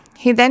me.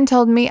 He then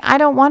told me, I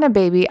don't want a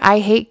baby. I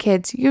hate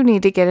kids. You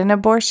need to get an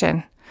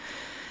abortion.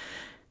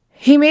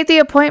 He made the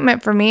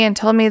appointment for me and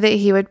told me that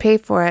he would pay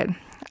for it.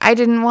 I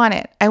didn't want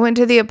it. I went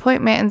to the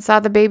appointment and saw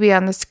the baby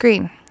on the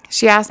screen.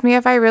 She asked me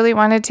if I really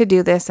wanted to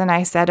do this, and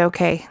I said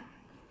okay.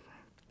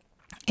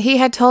 He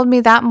had told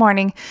me that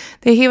morning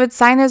that he would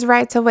sign his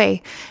rights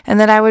away and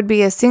that I would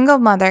be a single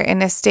mother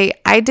in a state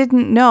I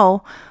didn't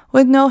know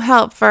with no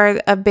help for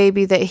a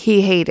baby that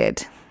he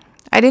hated.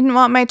 I didn't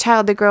want my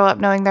child to grow up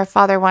knowing their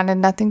father wanted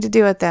nothing to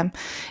do with them.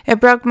 It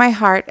broke my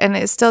heart, and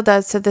it still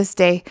does to this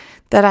day,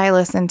 that I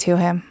listened to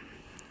him.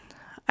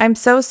 I'm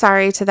so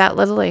sorry to that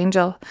little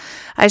angel.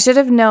 I should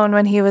have known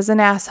when he was an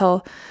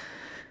asshole.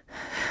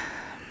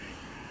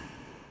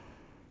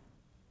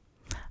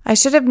 I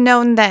should have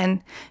known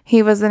then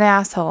he was an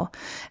asshole,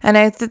 and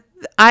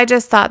I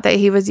just thought that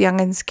he was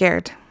young and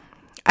scared.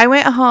 I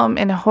went home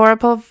in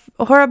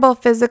horrible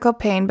physical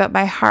pain, but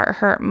my heart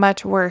hurt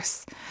much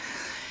worse.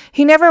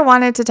 He never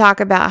wanted to talk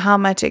about how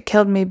much it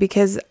killed me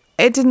because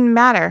it didn't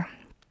matter.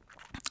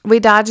 We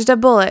dodged a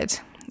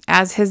bullet,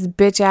 as his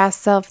bitch-ass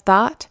self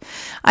thought.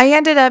 I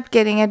ended up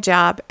getting a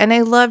job, and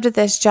I loved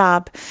this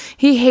job.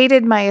 He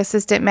hated my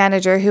assistant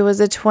manager, who was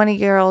a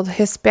 20-year-old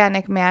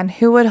Hispanic man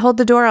who would hold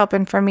the door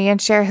open for me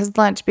and share his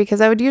lunch because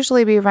I would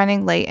usually be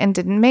running late and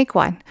didn't make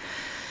one.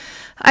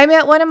 I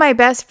met one of my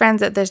best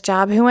friends at this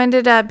job who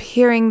ended up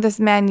hearing this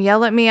man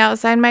yell at me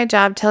outside my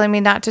job, telling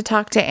me not to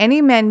talk to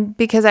any men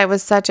because I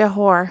was such a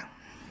whore,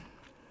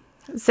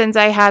 since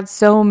I had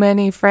so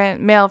many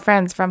male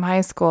friends from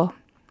high school.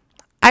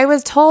 I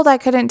was told I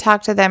couldn't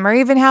talk to them or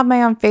even have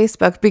my own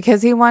Facebook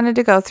because he wanted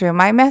to go through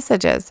my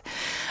messages.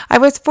 I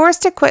was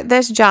forced to quit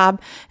this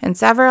job and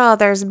several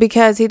others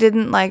because he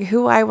didn't like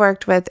who I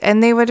worked with,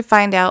 and they would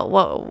find out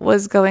what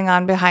was going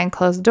on behind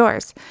closed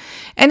doors.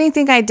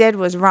 Anything I did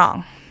was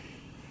wrong.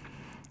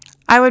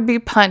 I would be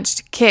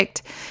punched,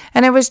 kicked,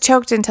 and I was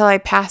choked until I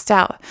passed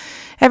out.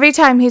 Every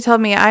time he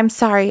told me, "I'm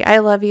sorry, I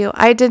love you,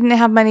 I didn't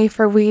have money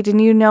for weed,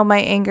 and you know my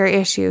anger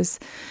issues.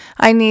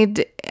 I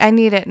need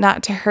it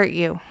not to hurt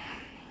you."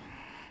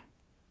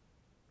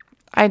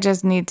 I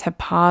just need to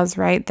pause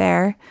right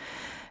there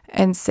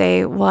and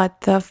say,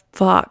 what the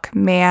fuck,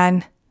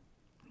 man?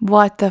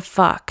 What the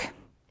fuck?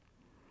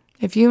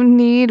 If you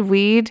need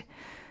weed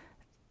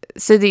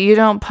so that you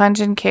don't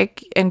punch and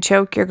kick and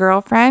choke your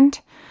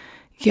girlfriend,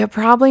 you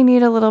probably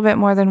need a little bit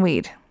more than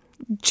weed.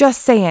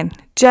 Just saying.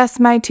 Just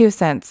my 2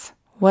 cents.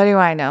 What do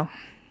I know?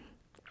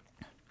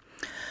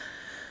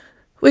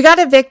 We got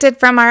evicted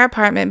from our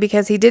apartment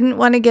because he didn't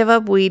want to give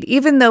up weed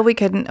even though we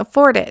couldn't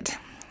afford it.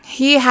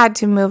 He had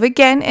to move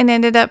again and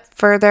ended up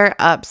further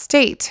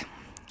upstate.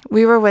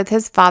 We were with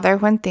his father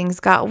when things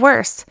got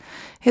worse.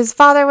 His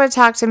father would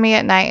talk to me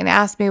at night and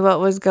ask me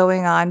what was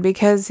going on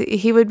because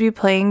he would be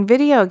playing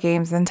video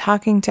games and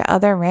talking to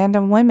other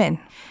random women.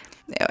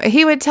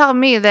 He would tell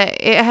me that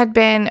it had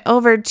been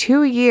over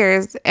 2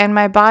 years and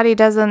my body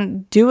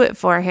doesn't do it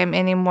for him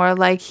anymore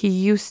like he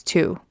used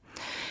to.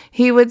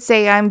 He would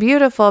say I'm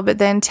beautiful, but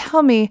then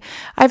tell me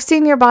I've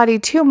seen your body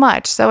too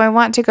much, so I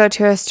want to go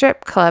to a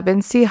strip club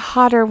and see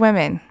hotter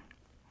women.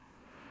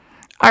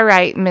 All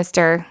right,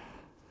 mister,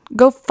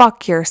 go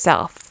fuck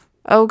yourself,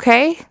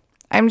 okay?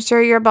 I'm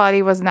sure your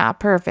body was not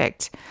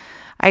perfect.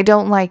 I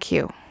don't like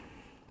you.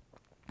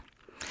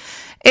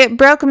 It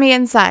broke me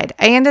inside.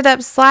 I ended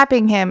up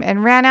slapping him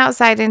and ran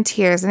outside in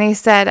tears, and he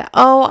said,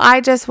 "Oh, I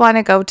just want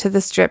to go to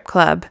the strip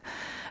club."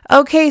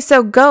 Okay,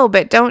 so go,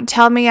 but don't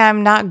tell me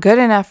I'm not good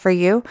enough for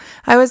you.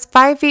 I was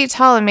 5 feet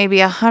tall and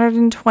maybe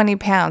 120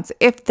 pounds,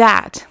 if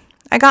that.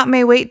 I got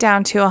my weight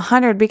down to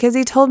 100 because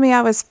he told me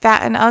I was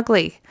fat and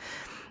ugly.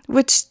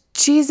 Which,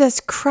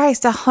 Jesus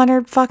Christ,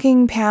 100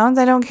 fucking pounds?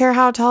 I don't care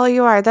how tall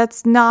you are.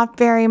 That's not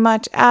very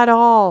much at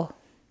all.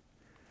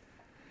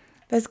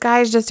 This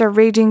guy's just a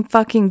raging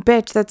fucking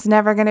bitch that's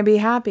never going to be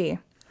happy.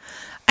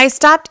 I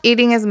stopped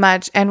eating as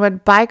much and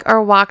would bike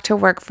or walk to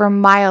work for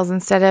miles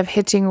instead of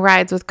hitching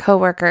rides with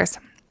coworkers.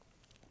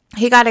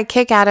 He got a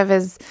kick out of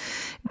his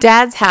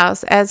dad's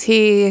house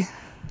he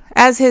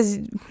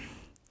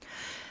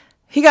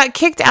got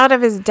kicked out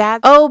of his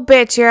dad. Oh,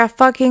 bitch, you're a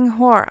fucking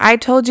whore. I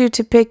told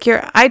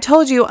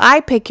you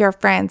I pick your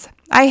friends.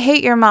 I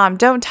hate your mom.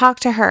 Don't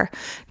talk to her.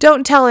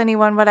 Don't tell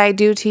anyone what I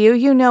do to you.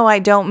 You know I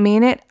don't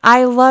mean it.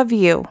 I love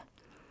you.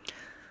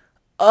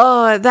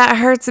 Oh, that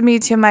hurts me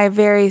to my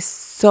very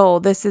soul.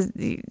 This is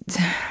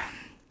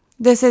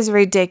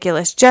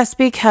ridiculous. Just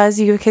because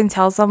you can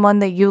tell someone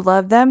that you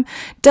love them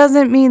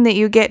doesn't mean that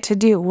you get to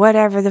do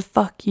whatever the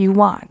fuck you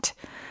want.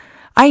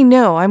 I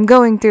know I'm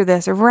going through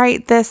this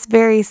right this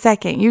very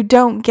second. You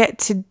don't get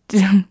to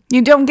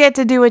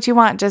do what you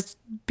want just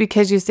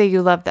because you say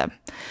you love them.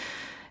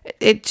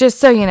 It just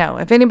so you know,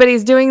 if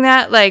anybody's doing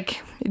that,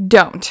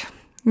 don't.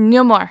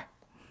 No more.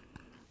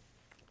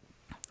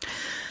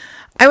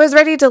 I was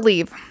ready to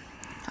leave.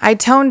 I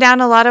toned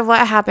down a lot of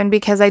what happened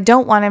because I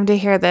don't want him to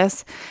hear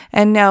this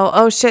and know,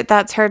 oh shit,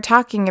 that's her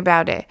talking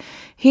about it.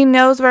 He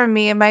knows where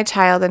me and my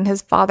child and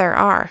his father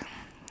are.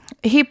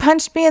 He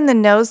punched me in the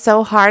nose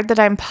so hard that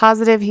I'm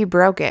positive he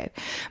broke it,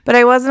 but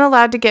I wasn't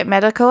allowed to get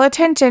medical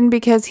attention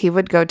because he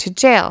would go to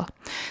jail.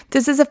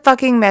 This is a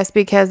fucking mess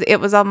because it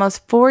was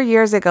almost 4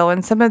 years ago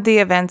and some of the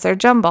events are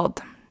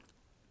jumbled.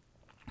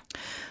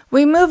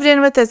 We moved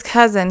in with his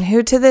cousin,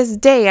 who to this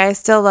day I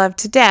still love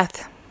to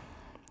death.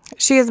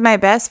 She is my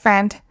best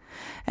friend,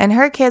 and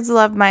her kids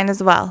love mine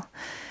as well.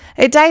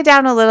 It died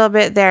down a little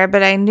bit there,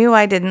 but I knew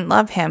I didn't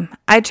love him.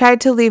 I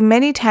tried to leave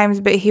many times,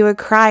 but he would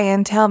cry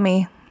and tell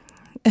me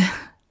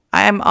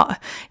I'm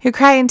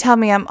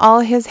all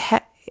his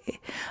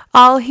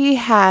all he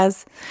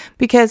has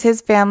because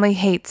his family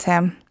hates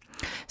him.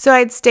 So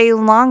I'd stay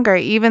longer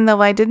even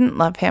though I didn't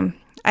love him.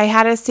 I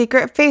had a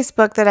secret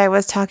Facebook that I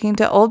was talking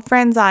to old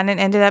friends on and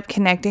ended up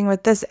connecting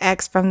with this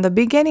ex from the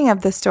beginning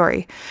of the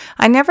story.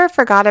 I never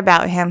forgot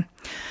about him.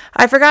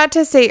 I forgot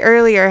to say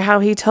earlier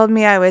how he told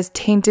me I was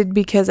tainted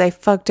because I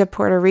fucked a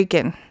Puerto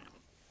Rican.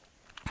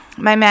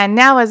 My man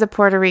now is a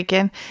Puerto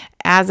Rican,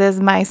 as is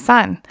my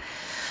son.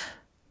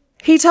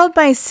 He told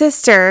my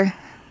sister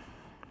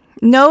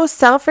no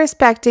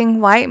self-respecting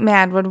white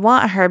man would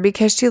want her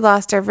because she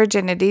lost her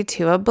virginity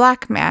to a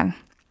black man.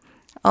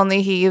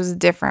 Only he used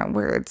different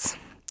words.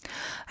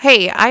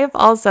 Hey, I've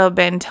also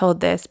been told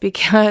this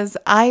because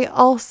I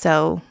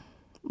also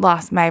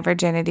lost my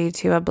virginity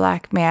to a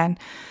black man.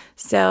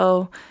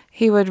 So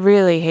he would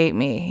really hate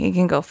me. He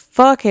can go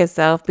fuck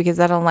himself because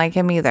I don't like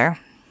him either.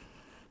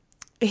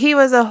 He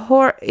was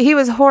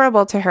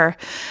horrible to her.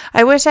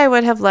 I wish I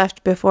would have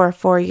left before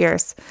 4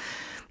 years.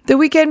 The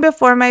weekend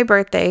before my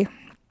birthday,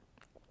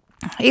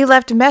 he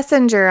left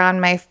Messenger on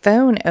my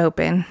phone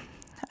open.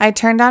 I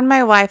turned on my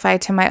Wi-Fi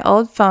to my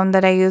old phone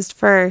that I used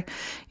for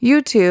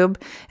YouTube,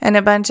 and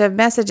a bunch of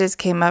messages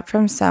came up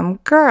from some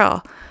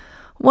girl.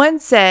 One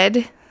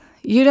said,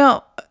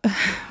 "Don't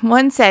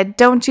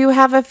you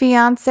have a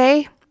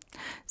fiance?"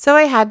 So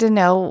I had to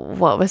know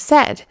what was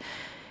said.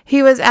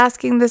 He was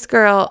asking this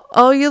girl,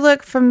 "Oh, you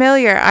look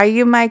familiar. Are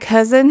you my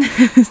cousin?"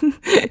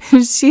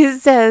 She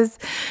says,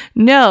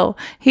 "No."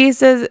 He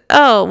says,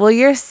 "Oh, well,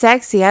 you're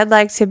sexy. I'd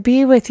like to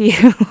be with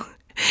you."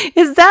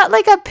 Is that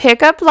like a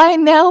pickup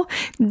line now?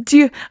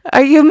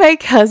 Are you my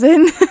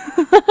cousin?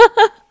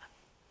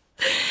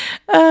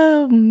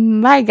 Oh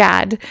my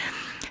God.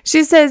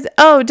 She says,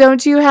 "Oh,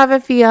 don't you have a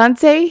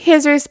fiance?"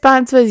 His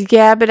response was,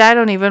 "Yeah, but I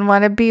don't even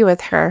want to be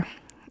with her."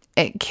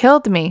 It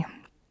killed me.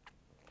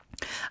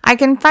 I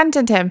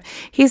confronted him.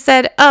 He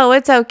said, "Oh,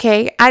 it's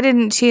okay. I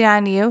didn't cheat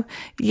on you."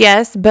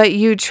 "Yes, but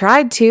you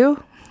tried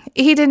to."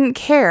 He didn't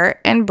care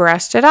and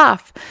brushed it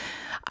off.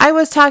 I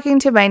was talking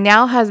to my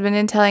now husband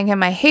and telling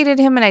him I hated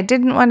him and I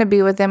didn't want to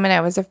be with him and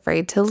I was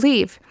afraid to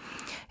leave.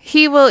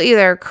 He will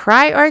either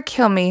cry or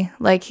kill me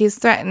like he's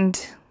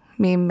threatened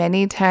me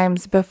many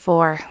times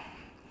before.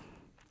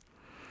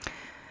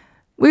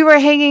 We were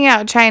hanging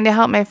out trying to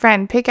help my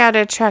friend pick out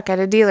a truck at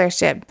a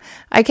dealership.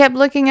 I kept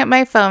looking at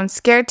my phone,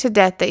 scared to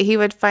death that he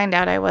would find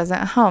out I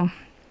wasn't home.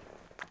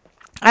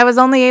 I was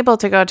only able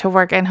to go to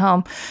work and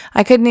home.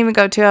 I couldn't even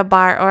go to a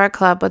bar or a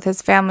club with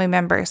his family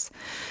members.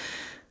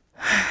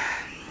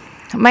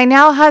 My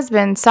now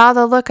husband saw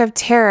the look of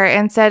terror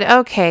and said,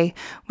 "Okay,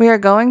 we are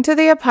going to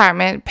the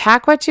apartment.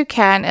 Pack what you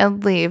can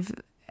and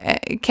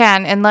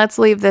let's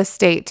leave this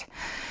state."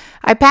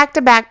 I packed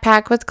a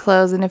backpack with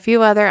clothes and a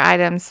few other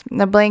items,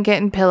 a blanket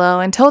and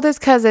pillow, and told his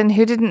cousin,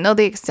 who didn't know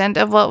the extent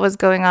of what was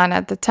going on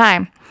at the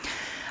time.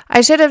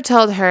 I should have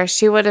told her.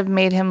 She would have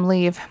made him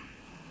leave.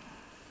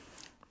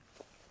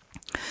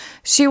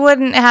 She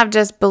wouldn't have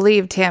just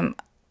believed him.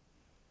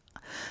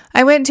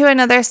 I went to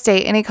another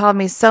state and he called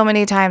me so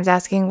many times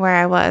asking where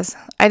I was.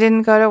 I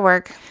didn't go to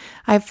work.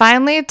 I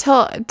finally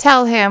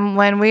tell him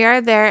when we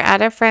are there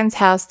at a friend's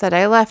house that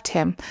I left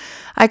him.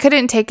 I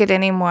couldn't take it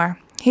anymore.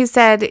 He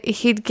said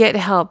he'd get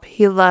help.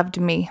 He loved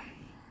me.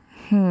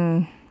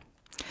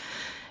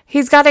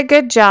 He's got a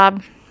good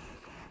job.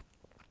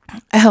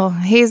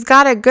 He's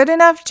got a good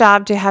enough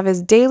job to have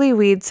his daily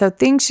weed, so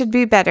things should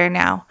be better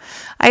now.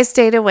 I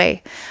stayed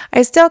away.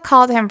 I still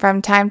called him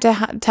from time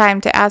to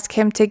time to ask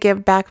him to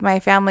give back my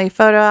family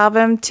photo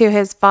album to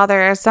his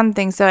father or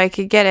something so I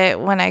could get it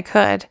when I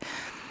could.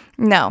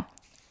 No.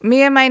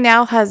 Me and my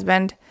now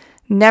husband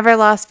never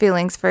lost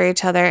feelings for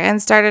each other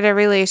and started a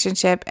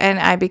relationship, and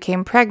I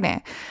became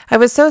pregnant. I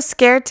was so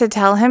scared to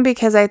tell him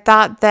because I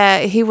thought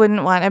that he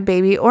wouldn't want a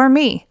baby or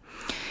me.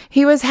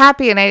 He was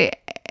happy and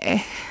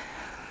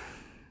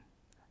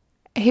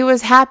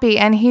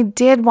he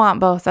did want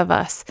both of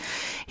us.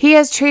 He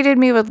has treated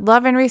me with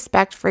love and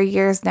respect for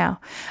years now.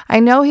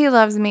 I know he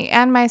loves me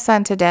and my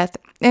son to death.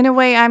 In a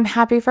way, I'm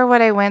happy for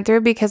what I went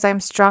through because I'm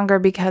stronger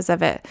because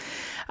of it.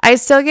 I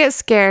still get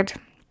scared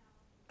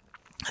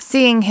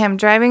seeing him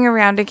driving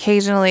around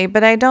occasionally,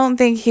 but I don't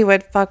think he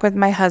would fuck with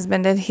my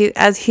husband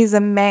as he's a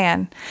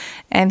man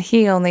and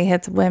he only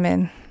hits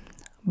women.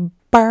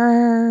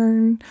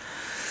 Burn.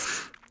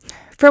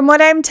 From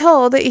what I'm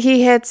told,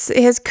 he hits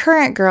his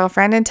current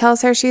girlfriend and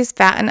tells her she's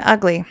fat and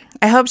ugly.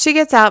 I hope she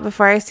gets out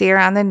before I see her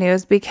on the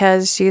news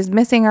because she's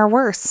missing or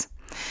worse.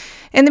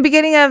 In the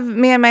beginning of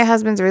me and my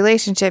husband's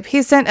relationship,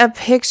 he sent a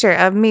picture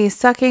of me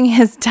sucking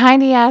his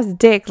tiny ass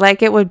dick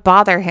like it would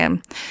bother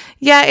him.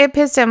 Yeah, it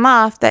pissed him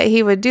off that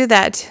he would do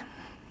that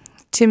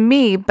to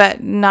me,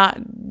 but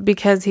not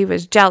because he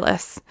was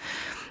jealous.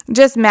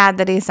 Just mad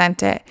that he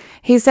sent it.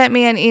 He sent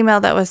me an email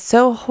that was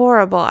so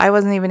horrible I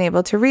wasn't even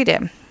able to read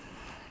it.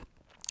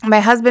 My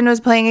husband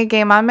was playing a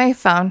game on my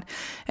phone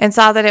and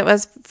saw that it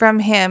was from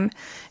him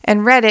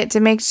and read it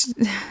and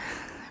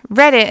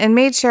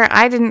made sure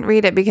I didn't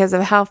read it because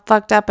of how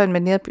fucked up and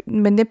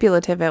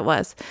manipulative it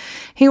was.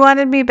 He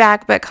wanted me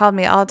back but called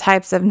me all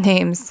types of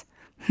names.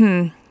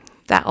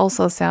 That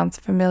also sounds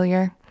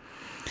familiar.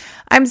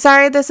 I'm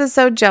sorry this is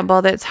so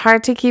jumbled. It's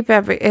hard to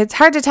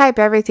type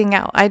everything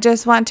out. I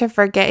just want to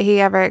forget he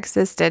ever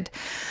existed,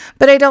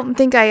 but I don't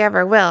think I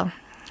ever will.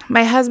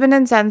 My husband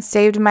and son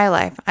saved my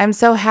life. I'm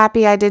so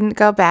happy I didn't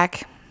go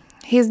back.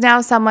 He's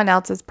now someone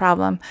else's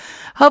problem.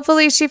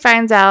 Hopefully she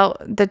finds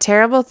out the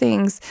terrible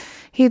things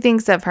he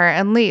thinks of her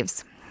and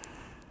leaves.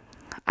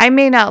 I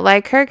may not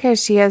like her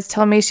because she has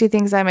told me she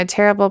thinks I'm a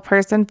terrible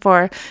person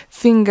for,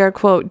 finger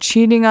quote,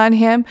 cheating on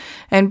him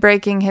and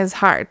breaking his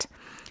heart.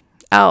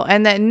 Oh,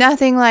 and that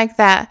nothing like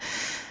that,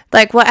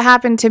 like what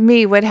happened to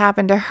me, would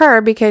happen to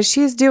her because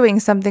she's doing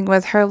something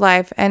with her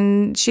life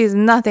and she's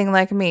nothing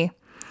like me.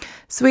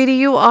 Sweetie,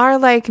 you are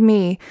like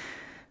me.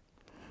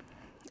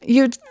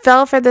 You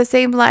fell for the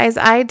same lies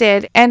I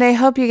did, and I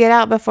hope you get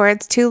out before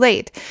it's too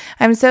late.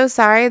 I'm so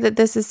sorry that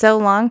this is so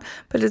long,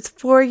 but it's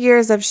 4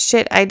 years of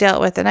shit I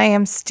dealt with and I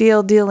am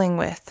still dealing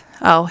with.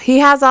 Oh, he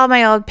has all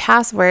my old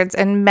passwords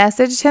and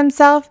messaged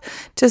himself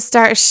to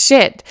start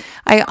shit.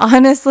 I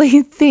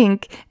honestly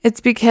think it's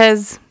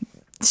because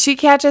she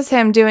catches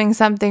him doing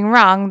something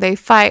wrong, they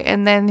fight,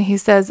 and then he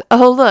says,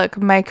 "Oh,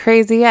 look, my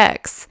crazy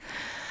ex."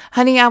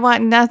 Honey, I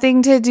want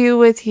nothing to do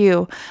with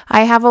you.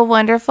 I have a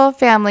wonderful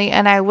family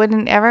and I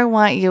wouldn't ever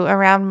want you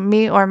around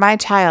me or my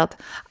child.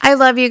 I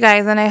love you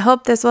guys and I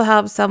hope this will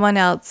help someone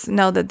else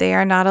know that they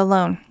are not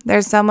alone.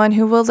 There's someone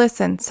who will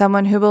listen,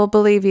 someone who will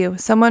believe you,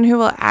 someone who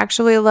will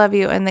actually love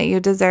you and that you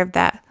deserve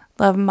that.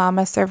 Love,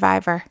 Mama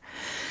Survivor.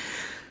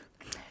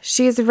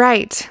 She's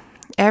right.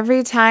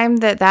 Every time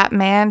that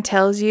man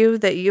tells you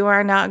that you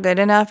are not good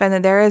enough and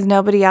that there is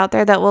nobody out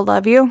there that will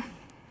love you,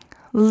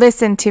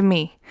 listen to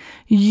me.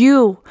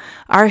 You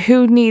are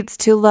who needs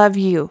to love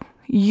you.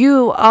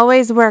 You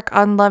always work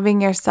on loving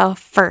yourself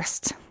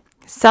first.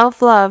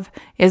 Self-love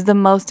is the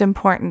most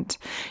important.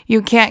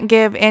 You can't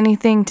give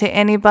anything to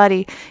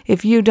anybody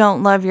if you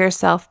don't love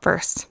yourself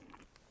first.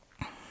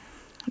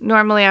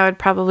 Normally, I would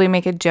probably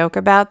make a joke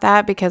about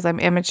that because I'm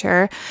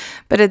immature,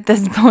 but at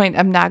this point,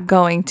 I'm not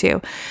going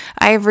to.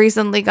 I have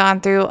recently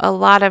gone through a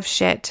lot of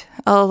shit.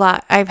 A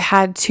lot. I've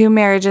had 2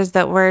 marriages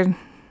that were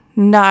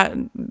not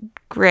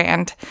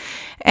grand.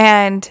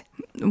 And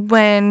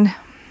when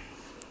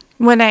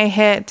I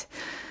hit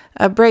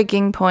a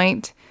breaking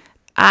point,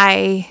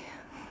 I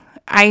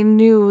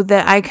knew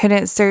that I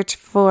couldn't search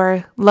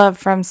for love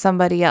from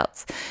somebody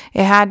else.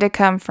 It had to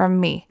come from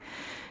me.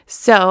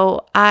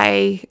 So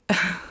I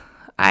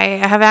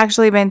have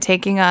actually been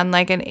taking on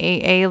like an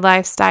AA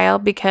lifestyle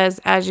because,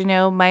 as you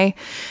know, my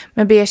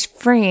best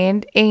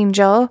friend,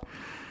 Angel,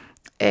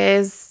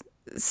 is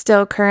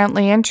still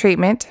currently in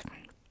treatment.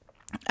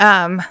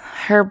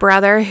 Her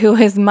brother, who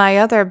is my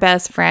other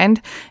best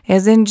friend,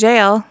 is in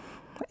jail,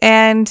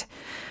 and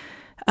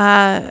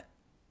him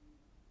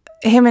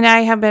and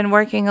I have been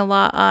working a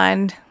lot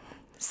on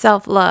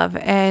self-love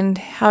and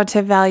how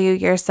to value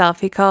yourself.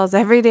 He calls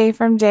every day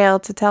from jail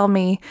to tell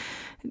me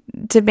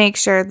to make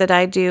sure that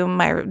I do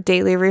my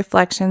daily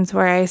reflections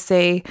where I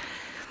say,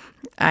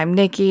 I'm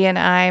Nikki and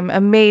I'm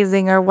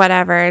amazing or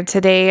whatever.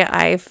 Today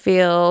I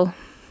feel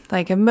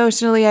like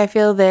emotionally I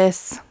feel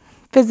this.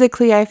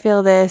 Physically, I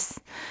feel this.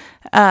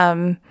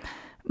 My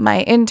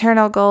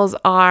internal goals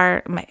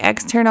are, my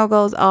external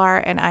goals are,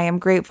 and I am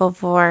grateful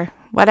for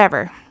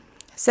whatever.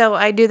 So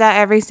I do that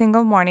every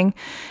single morning.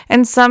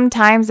 And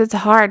sometimes it's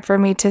hard for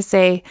me to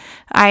say,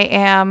 I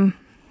am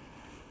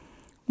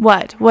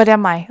what? What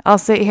am I? I'll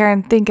sit here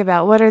and think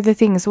about what are the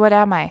things? What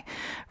am I?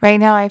 Right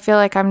now, I feel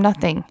like I'm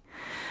nothing.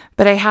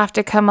 But I have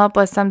to come up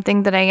with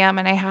something that I am,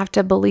 and I have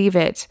to believe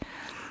it.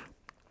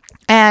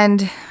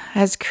 And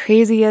as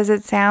crazy as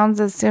it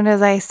sounds, as soon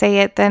as I say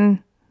it,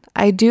 then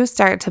I do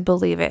start to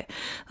believe it.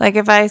 Like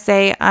if I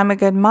say I'm a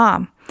good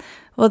mom,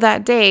 well,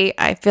 that day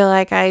I feel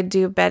like I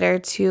do better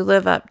to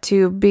live up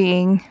to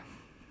being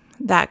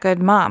that good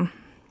mom.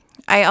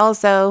 I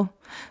also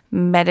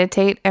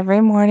meditate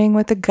every morning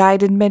with a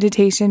guided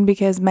meditation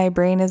because my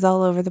brain is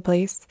all over the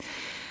place.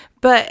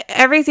 But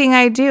everything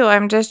I do,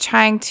 I'm just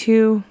trying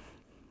to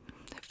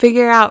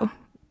figure out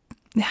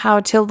how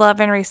to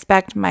love and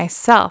respect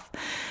myself.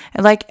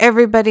 Like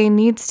everybody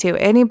needs to.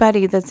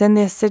 Anybody that's in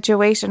this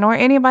situation or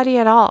anybody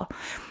at all,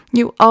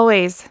 you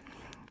always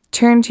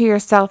turn to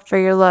yourself for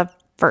your love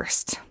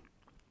first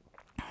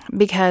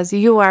because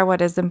you are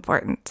what is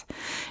important.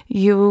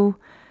 You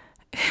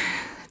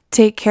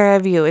take care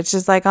of you. It's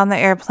just like on the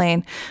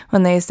airplane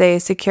when they say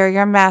secure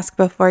your mask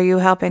before you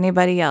help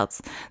anybody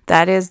else.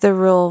 That is the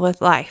rule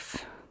with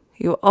life.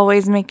 You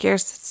always make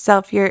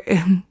yourself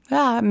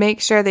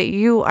make sure that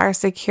you are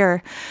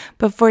secure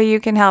before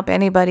you can help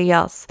anybody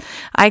else.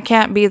 I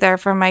can't be there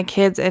for my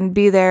kids and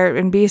be there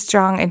and be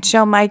strong and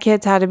show my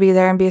kids how to be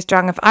there and be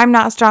strong if I'm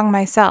not strong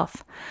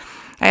myself.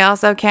 I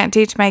also can't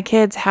teach my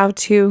kids how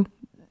to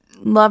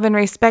love and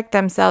respect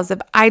themselves if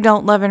I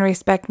don't love and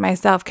respect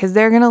myself because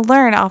they're going to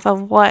learn off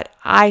of what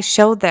I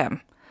showed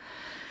them.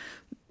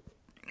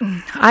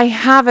 I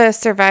have a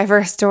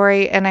survivor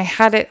story and I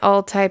had it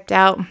all typed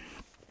out.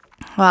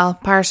 Well,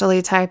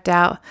 partially typed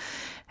out.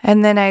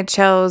 And then I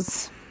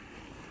chose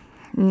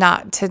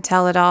not to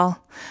tell it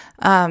all.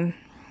 I'm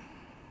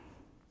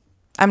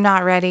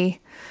not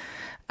ready.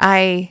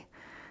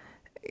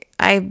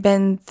 I've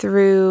been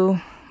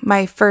through,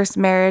 my first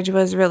marriage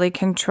was really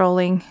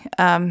controlling.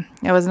 I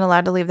wasn't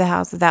allowed to leave the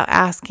house without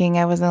asking.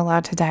 I wasn't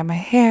allowed to dye my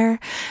hair.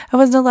 I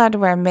wasn't allowed to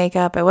wear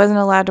makeup. I wasn't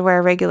allowed to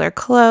wear regular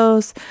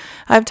clothes.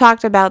 I've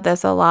talked about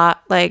this a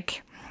lot.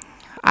 Like,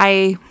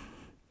 in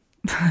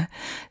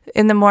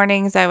the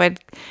mornings, I would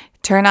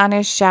turn on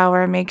his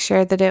shower, make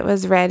sure that it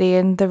was ready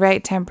and the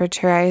right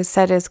temperature. I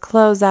set his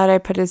clothes out. I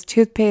put his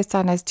toothpaste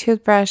on his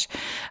toothbrush.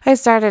 I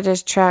started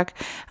his truck.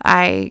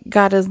 I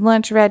got his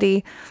lunch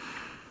ready.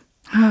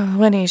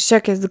 When he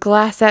shook his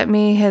glass at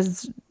me,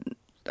 his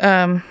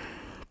cup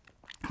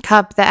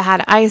that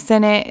had ice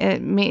in it,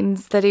 it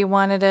means that he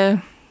wanted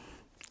a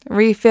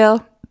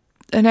refill.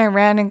 And I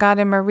ran and got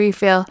him a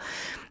refill.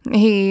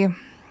 There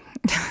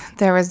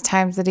was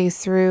times that he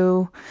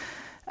threw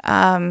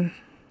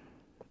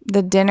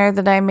the dinner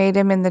that I made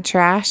him in the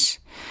trash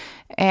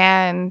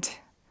and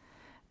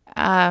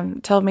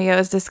told me it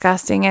was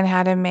disgusting and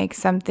had me make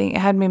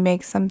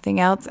something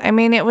else. I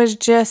mean, it was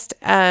just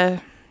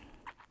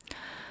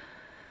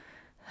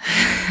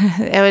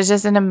it was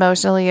just an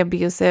emotionally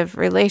abusive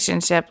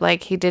relationship.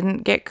 Like, he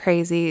didn't get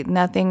crazy.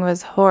 Nothing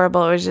was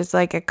horrible. It was just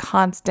like a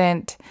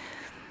constant,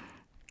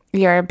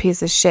 you're a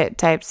piece of shit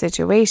type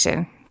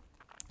situation,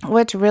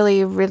 which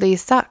really, really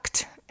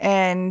sucked.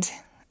 And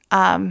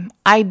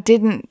I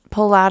didn't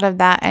pull out of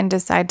that and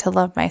decide to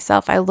love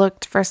myself. I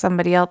looked for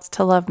somebody else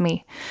to love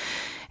me.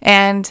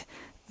 And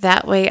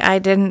that way I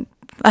did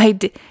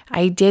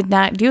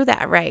not do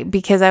that right,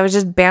 because I was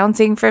just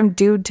bouncing from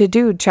dude to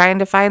dude, trying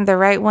to find the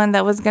right one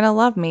that was going to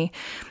love me.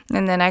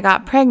 And then I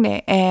got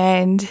pregnant,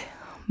 and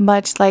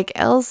much like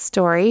Elle's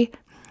story,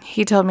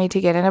 he told me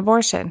to get an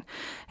abortion.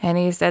 And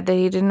he said that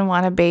he didn't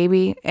want a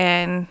baby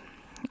and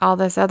all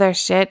this other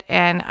shit.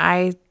 And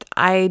I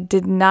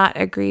did not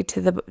agree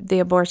to the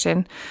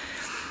abortion.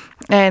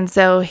 And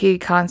so he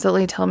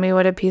constantly told me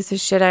what a piece of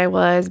shit I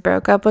was,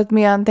 broke up with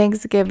me on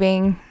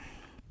Thanksgiving.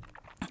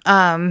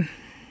 Yeah,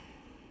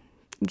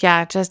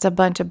 just a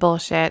bunch of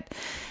bullshit.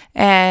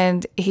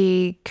 And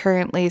he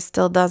currently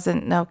still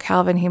doesn't know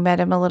Calvin. He met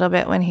him a little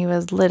bit when he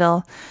was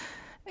little.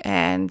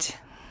 And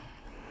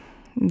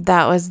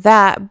that was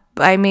that.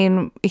 I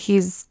mean,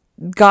 he's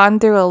gone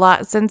through a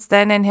lot since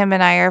then, and him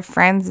and I are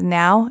friends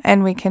now,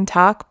 and we can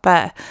talk,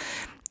 but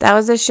that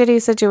was a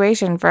shitty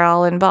situation for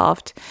all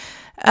involved.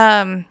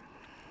 I'm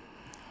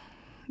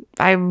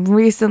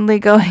recently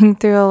going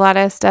through a lot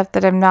of stuff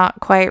that I'm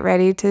not quite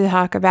ready to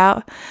talk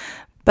about,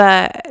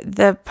 but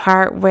the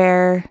part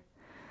where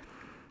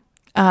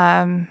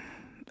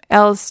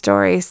Elle's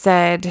story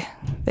said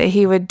that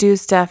he would do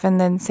stuff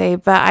and then say,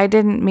 but I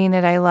didn't mean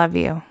it, I love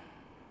you.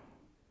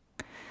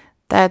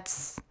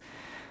 That's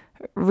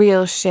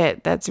real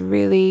shit. That's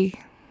really,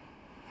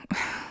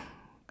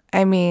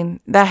 I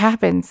mean, that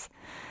happens.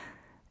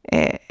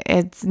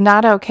 It's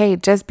not okay.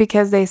 Just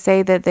because they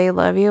say that they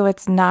love you,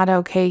 it's not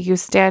okay. You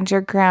stand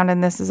your ground,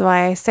 and this is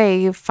why I say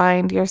you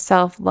find your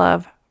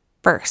self-love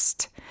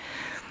first.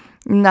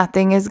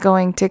 Nothing is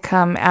going to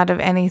come out of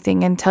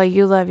anything until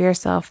you love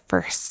yourself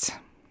first.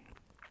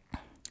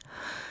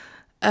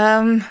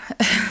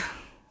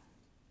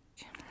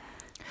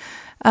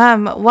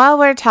 While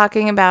we're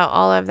talking about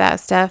all of that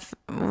stuff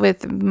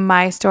with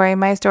my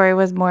story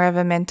was more of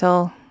a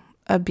mental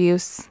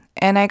abuse.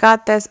 And I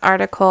got this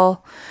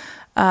article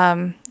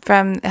from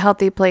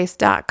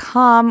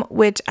healthyplace.com,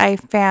 which I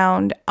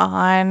found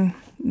on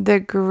the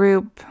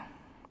group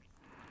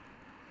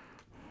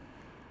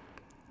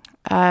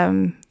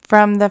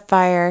From the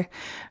Fire,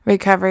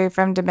 Recovery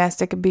from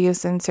Domestic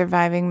Abuse and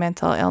Surviving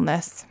Mental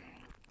Illness.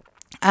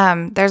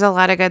 There's a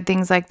lot of good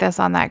things like this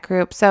on that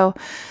group. So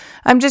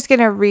I'm just going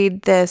to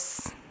read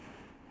this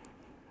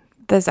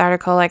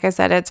article. Like I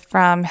said, it's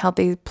from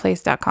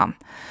healthyplace.com.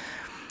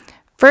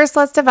 First,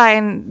 let's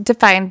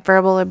define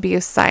verbal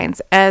abuse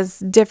signs as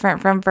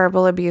different from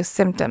verbal abuse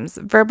symptoms.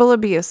 Verbal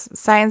abuse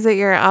signs are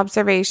your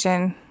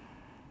observations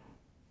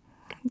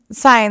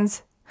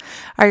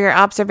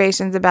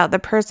about the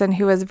person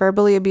who is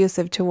verbally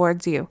abusive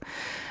towards you.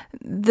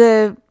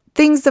 The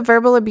things the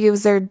verbal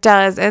abuser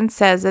does and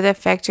says that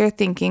affect your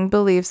thinking,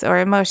 beliefs, or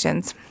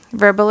emotions.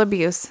 Verbal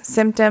abuse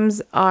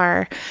symptoms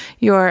are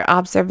your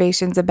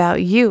observations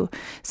about you.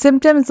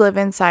 Symptoms live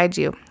inside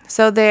you,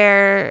 so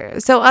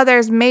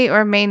others may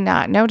or may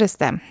not notice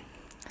them.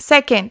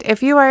 Second,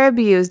 if you are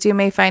abused, you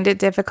may find it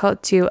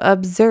difficult to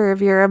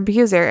observe your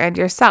abuser and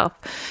yourself.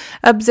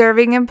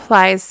 Observing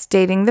implies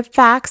stating the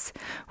facts,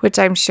 which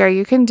I'm sure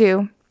you can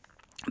do,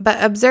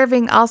 but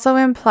observing also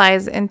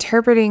implies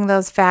interpreting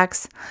those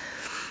facts.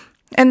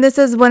 And this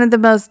is one of the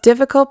most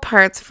difficult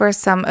parts for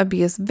some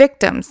abuse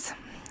victims.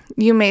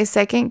 You may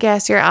second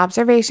guess your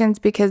observations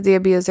because the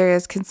abuser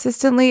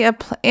consistently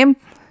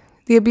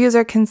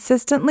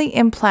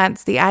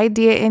implants the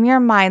idea in your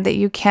mind that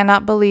you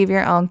cannot believe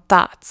your own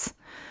thoughts.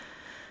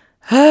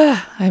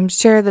 I'm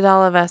sure that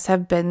all of us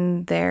have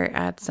been there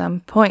at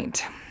some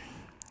point.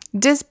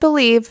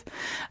 Disbelief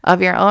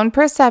of your own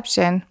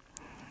perception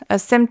a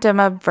symptom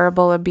of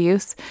verbal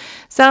abuse.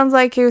 Sounds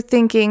like you're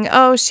thinking,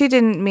 oh, she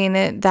didn't mean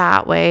it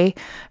that way.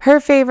 Her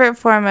favorite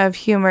form of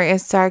humor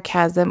is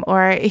sarcasm,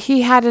 or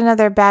he had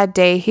another bad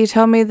day. He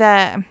told me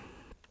that,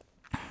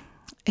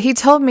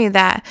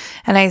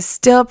 and I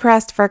still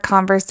pressed for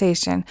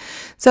conversation.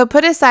 So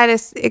put aside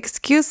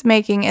excuse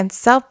making and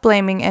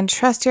self-blaming and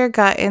trust your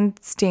gut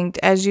instinct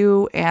as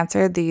you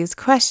answer these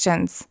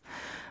questions.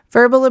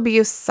 Verbal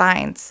abuse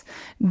signs.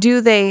 Do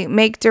they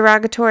make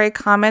derogatory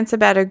comments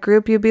about a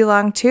group you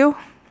belong to?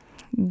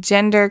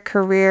 Gender,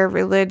 career,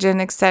 religion,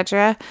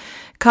 etc.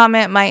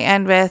 Comment might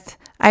end with,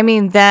 I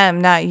mean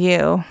them, not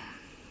you.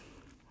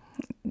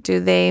 Do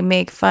they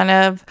make fun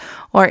of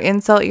or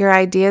insult your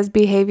ideas,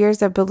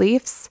 behaviors, or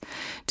beliefs?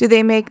 Do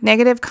they make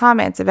negative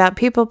comments about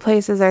people,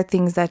 places, or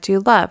things that you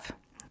love?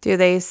 Do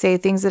they say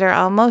things that are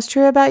almost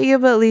true about you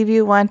but leave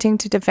you wanting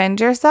to defend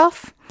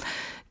yourself?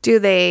 Do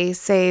they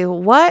say,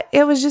 what?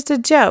 It was just a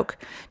joke,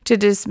 to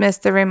dismiss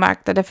the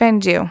remark that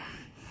offends you?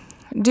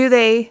 Do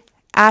they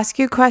ask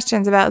you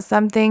questions about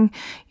something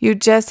that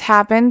just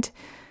happened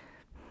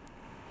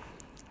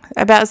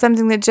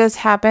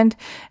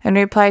and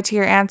reply to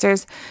your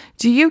answers?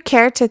 Do you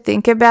care to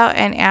think about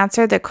and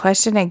answer the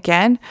question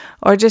again,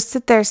 or just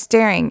sit there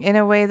staring in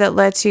a way that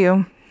lets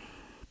you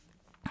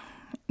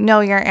know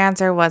your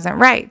answer wasn't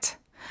right?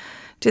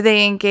 Do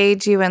they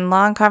engage you in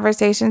long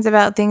conversations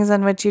about things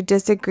on which you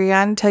disagree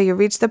on until you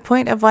reach the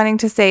point of wanting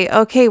to say,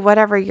 okay,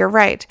 whatever, you're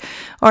right,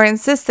 or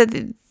insist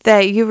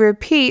that you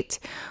repeat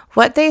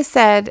what they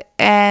said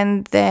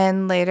and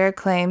then later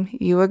claim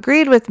you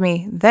agreed with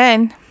me?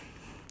 Then,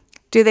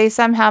 do they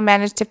somehow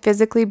manage to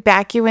physically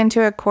back you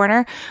into a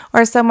corner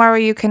or somewhere where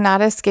you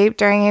cannot escape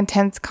during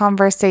intense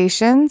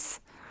conversations?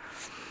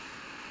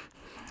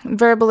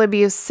 Verbal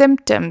abuse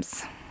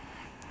symptoms.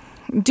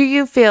 Do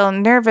you feel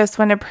nervous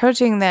when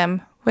approaching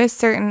them with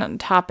certain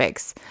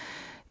topics?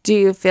 Do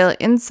you feel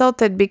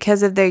insulted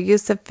because of their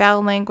use of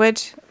foul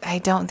language? I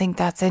don't think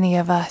that's any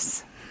of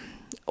us.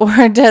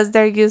 Or does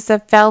their use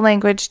of foul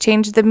language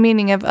change the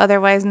meaning of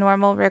otherwise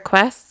normal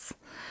requests?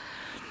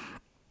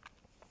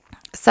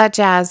 Such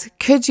as,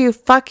 could you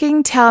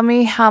fucking tell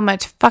me how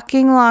much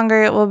fucking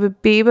longer it will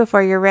be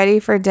before you're ready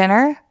for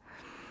dinner?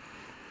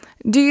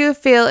 Do you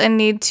feel a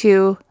need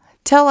to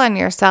tell on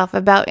yourself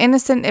about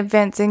innocent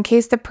events in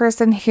case the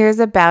person hears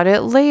about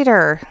it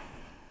later?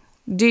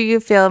 Do you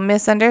feel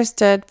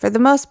misunderstood for the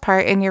most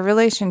part in your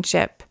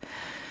relationship?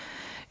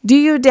 Do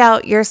you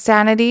doubt your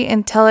sanity,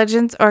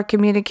 intelligence, or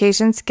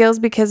communication skills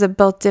because of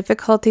both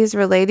difficulties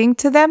relating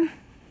to them?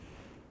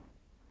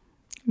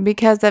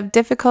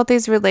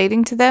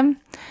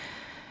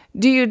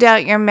 Do you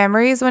doubt your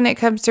memories when it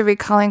comes to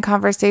recalling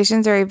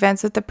conversations or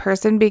events with the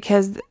person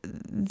because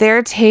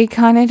their take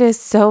on it is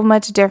so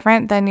much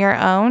different than your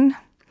own?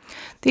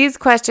 These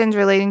questions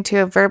relating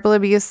to verbal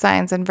abuse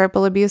signs and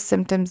verbal abuse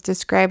symptoms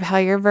describe how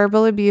your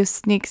verbal abuse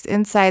sneaks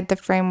inside the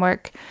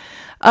framework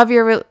of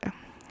your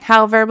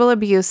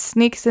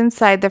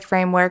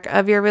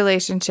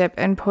relationship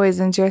and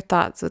poisons your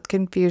thoughts with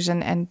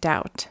confusion and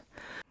doubt.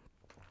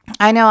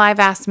 I know I've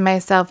asked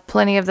myself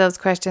plenty of those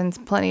questions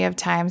plenty of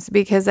times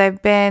because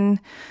I've been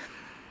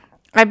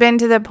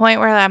to the point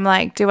where I'm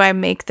like, do I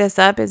make this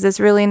up? Is this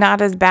really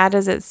not as bad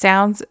as it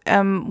sounds?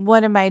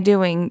 What am I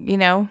doing? You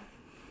know,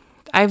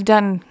 I've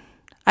done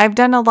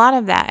a lot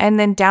of that and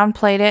then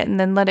downplayed it and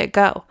then let it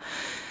go.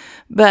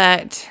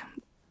 But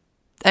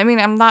I mean,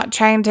 I'm not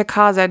trying to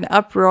cause an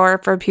uproar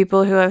for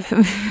people who have,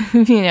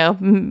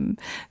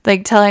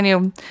 like telling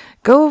you,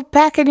 go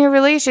back in your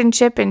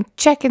relationship and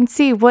check and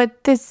see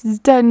what this is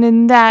done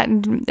and that.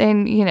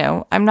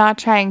 And I'm not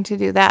trying to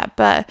do that.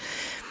 But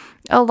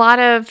a lot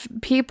of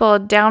people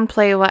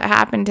downplay what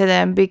happened to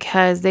them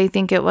because they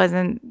think it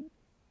wasn't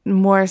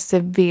more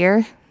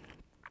severe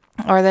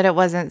or that it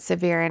wasn't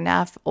severe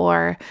enough.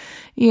 Or,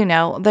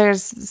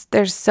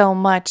 there's so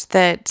much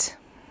that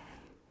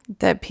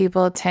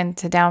people tend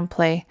to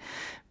downplay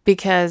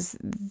because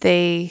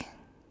they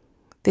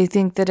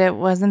think that it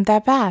wasn't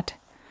that bad.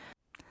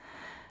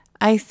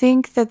 I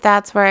think that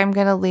that's where I'm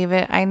going to leave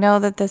it. I know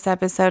that this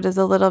episode is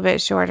a little bit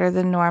shorter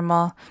than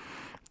normal.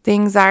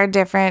 Things are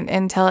different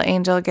until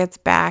Angel gets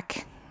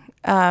back.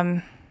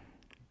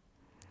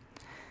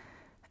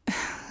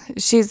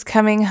 She's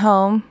coming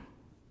home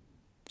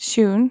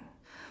soon,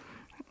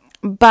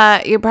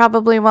 but you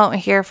probably won't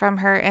hear from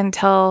her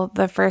until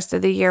the first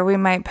of the year. We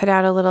might put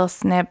out a little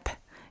snip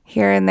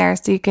here and there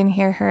so you can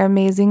hear her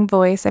amazing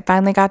voice. I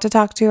finally got to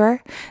talk to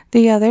her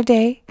the other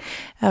day.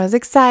 I was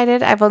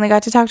excited. I've only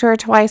got to talk to her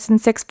twice in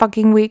 6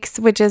 fucking weeks,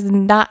 which is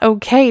not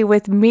okay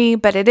with me,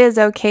 but it is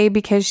okay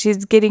because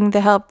she's getting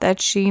the help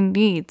that she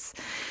needs.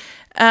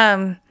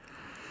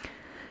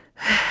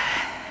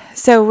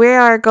 So we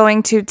are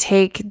going to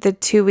take the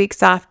 2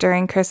 weeks off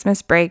during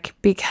Christmas break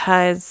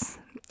because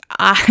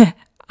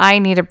I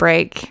need a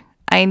break.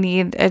 I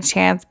need a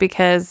chance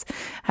because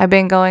I've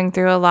been going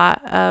through a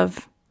lot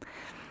of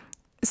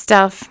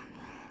stuff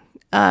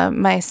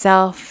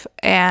myself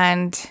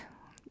and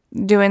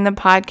doing the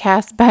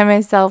podcast by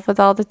myself with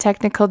all the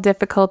technical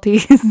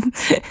difficulties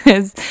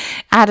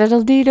added a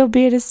little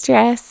bit of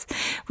stress,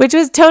 which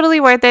was totally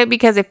worth it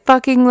because I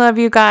fucking love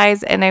you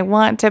guys and I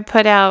want to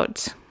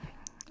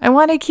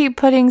keep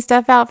putting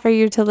stuff out for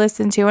you to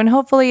listen to, and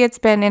hopefully it's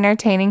been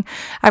entertaining.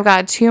 I've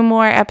got 2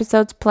 more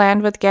episodes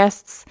planned with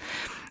guests,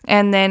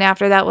 and then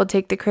after that we'll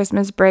take the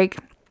Christmas break.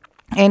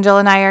 Angel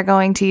and I are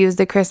going to use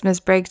the Christmas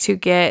break to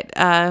get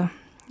a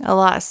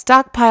lot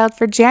stockpiled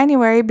for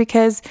January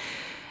because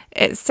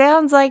it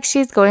sounds like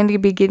she's going to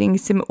be getting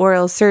some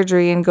oral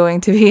surgery and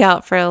going to be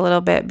out for a little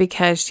bit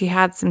because she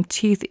had some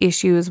teeth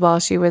issues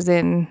while she was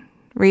in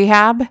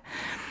rehab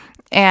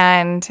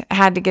and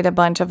had to get a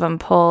bunch of them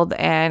pulled,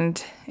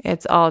 and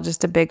it's all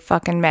just a big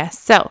fucking mess.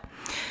 So,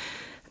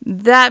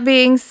 that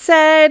being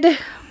said,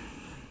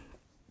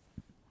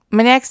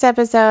 my next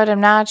episode,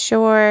 I'm not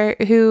sure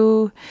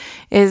who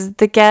is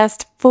the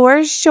guest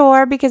for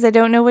sure because I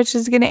don't know which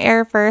is going to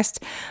air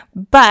first,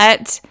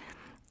 but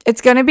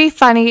it's going to be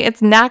funny.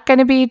 It's not going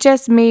to be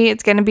just me.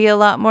 It's going to be a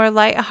lot more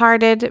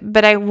lighthearted,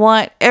 but I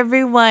want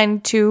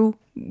everyone to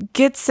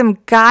get some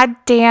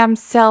goddamn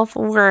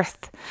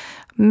self-worth.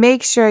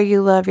 Make sure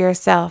you love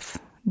yourself.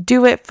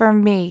 Do it for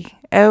me,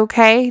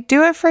 okay?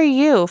 Do it for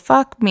you.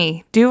 Fuck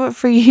me. Do it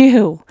for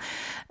you.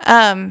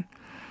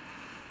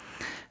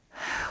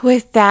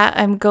 With that,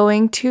 I'm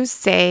going to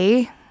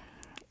say,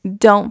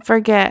 don't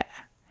forget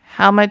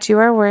how much you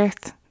are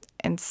worth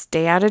and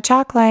stay out of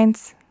chalk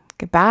lines.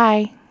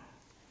 Goodbye.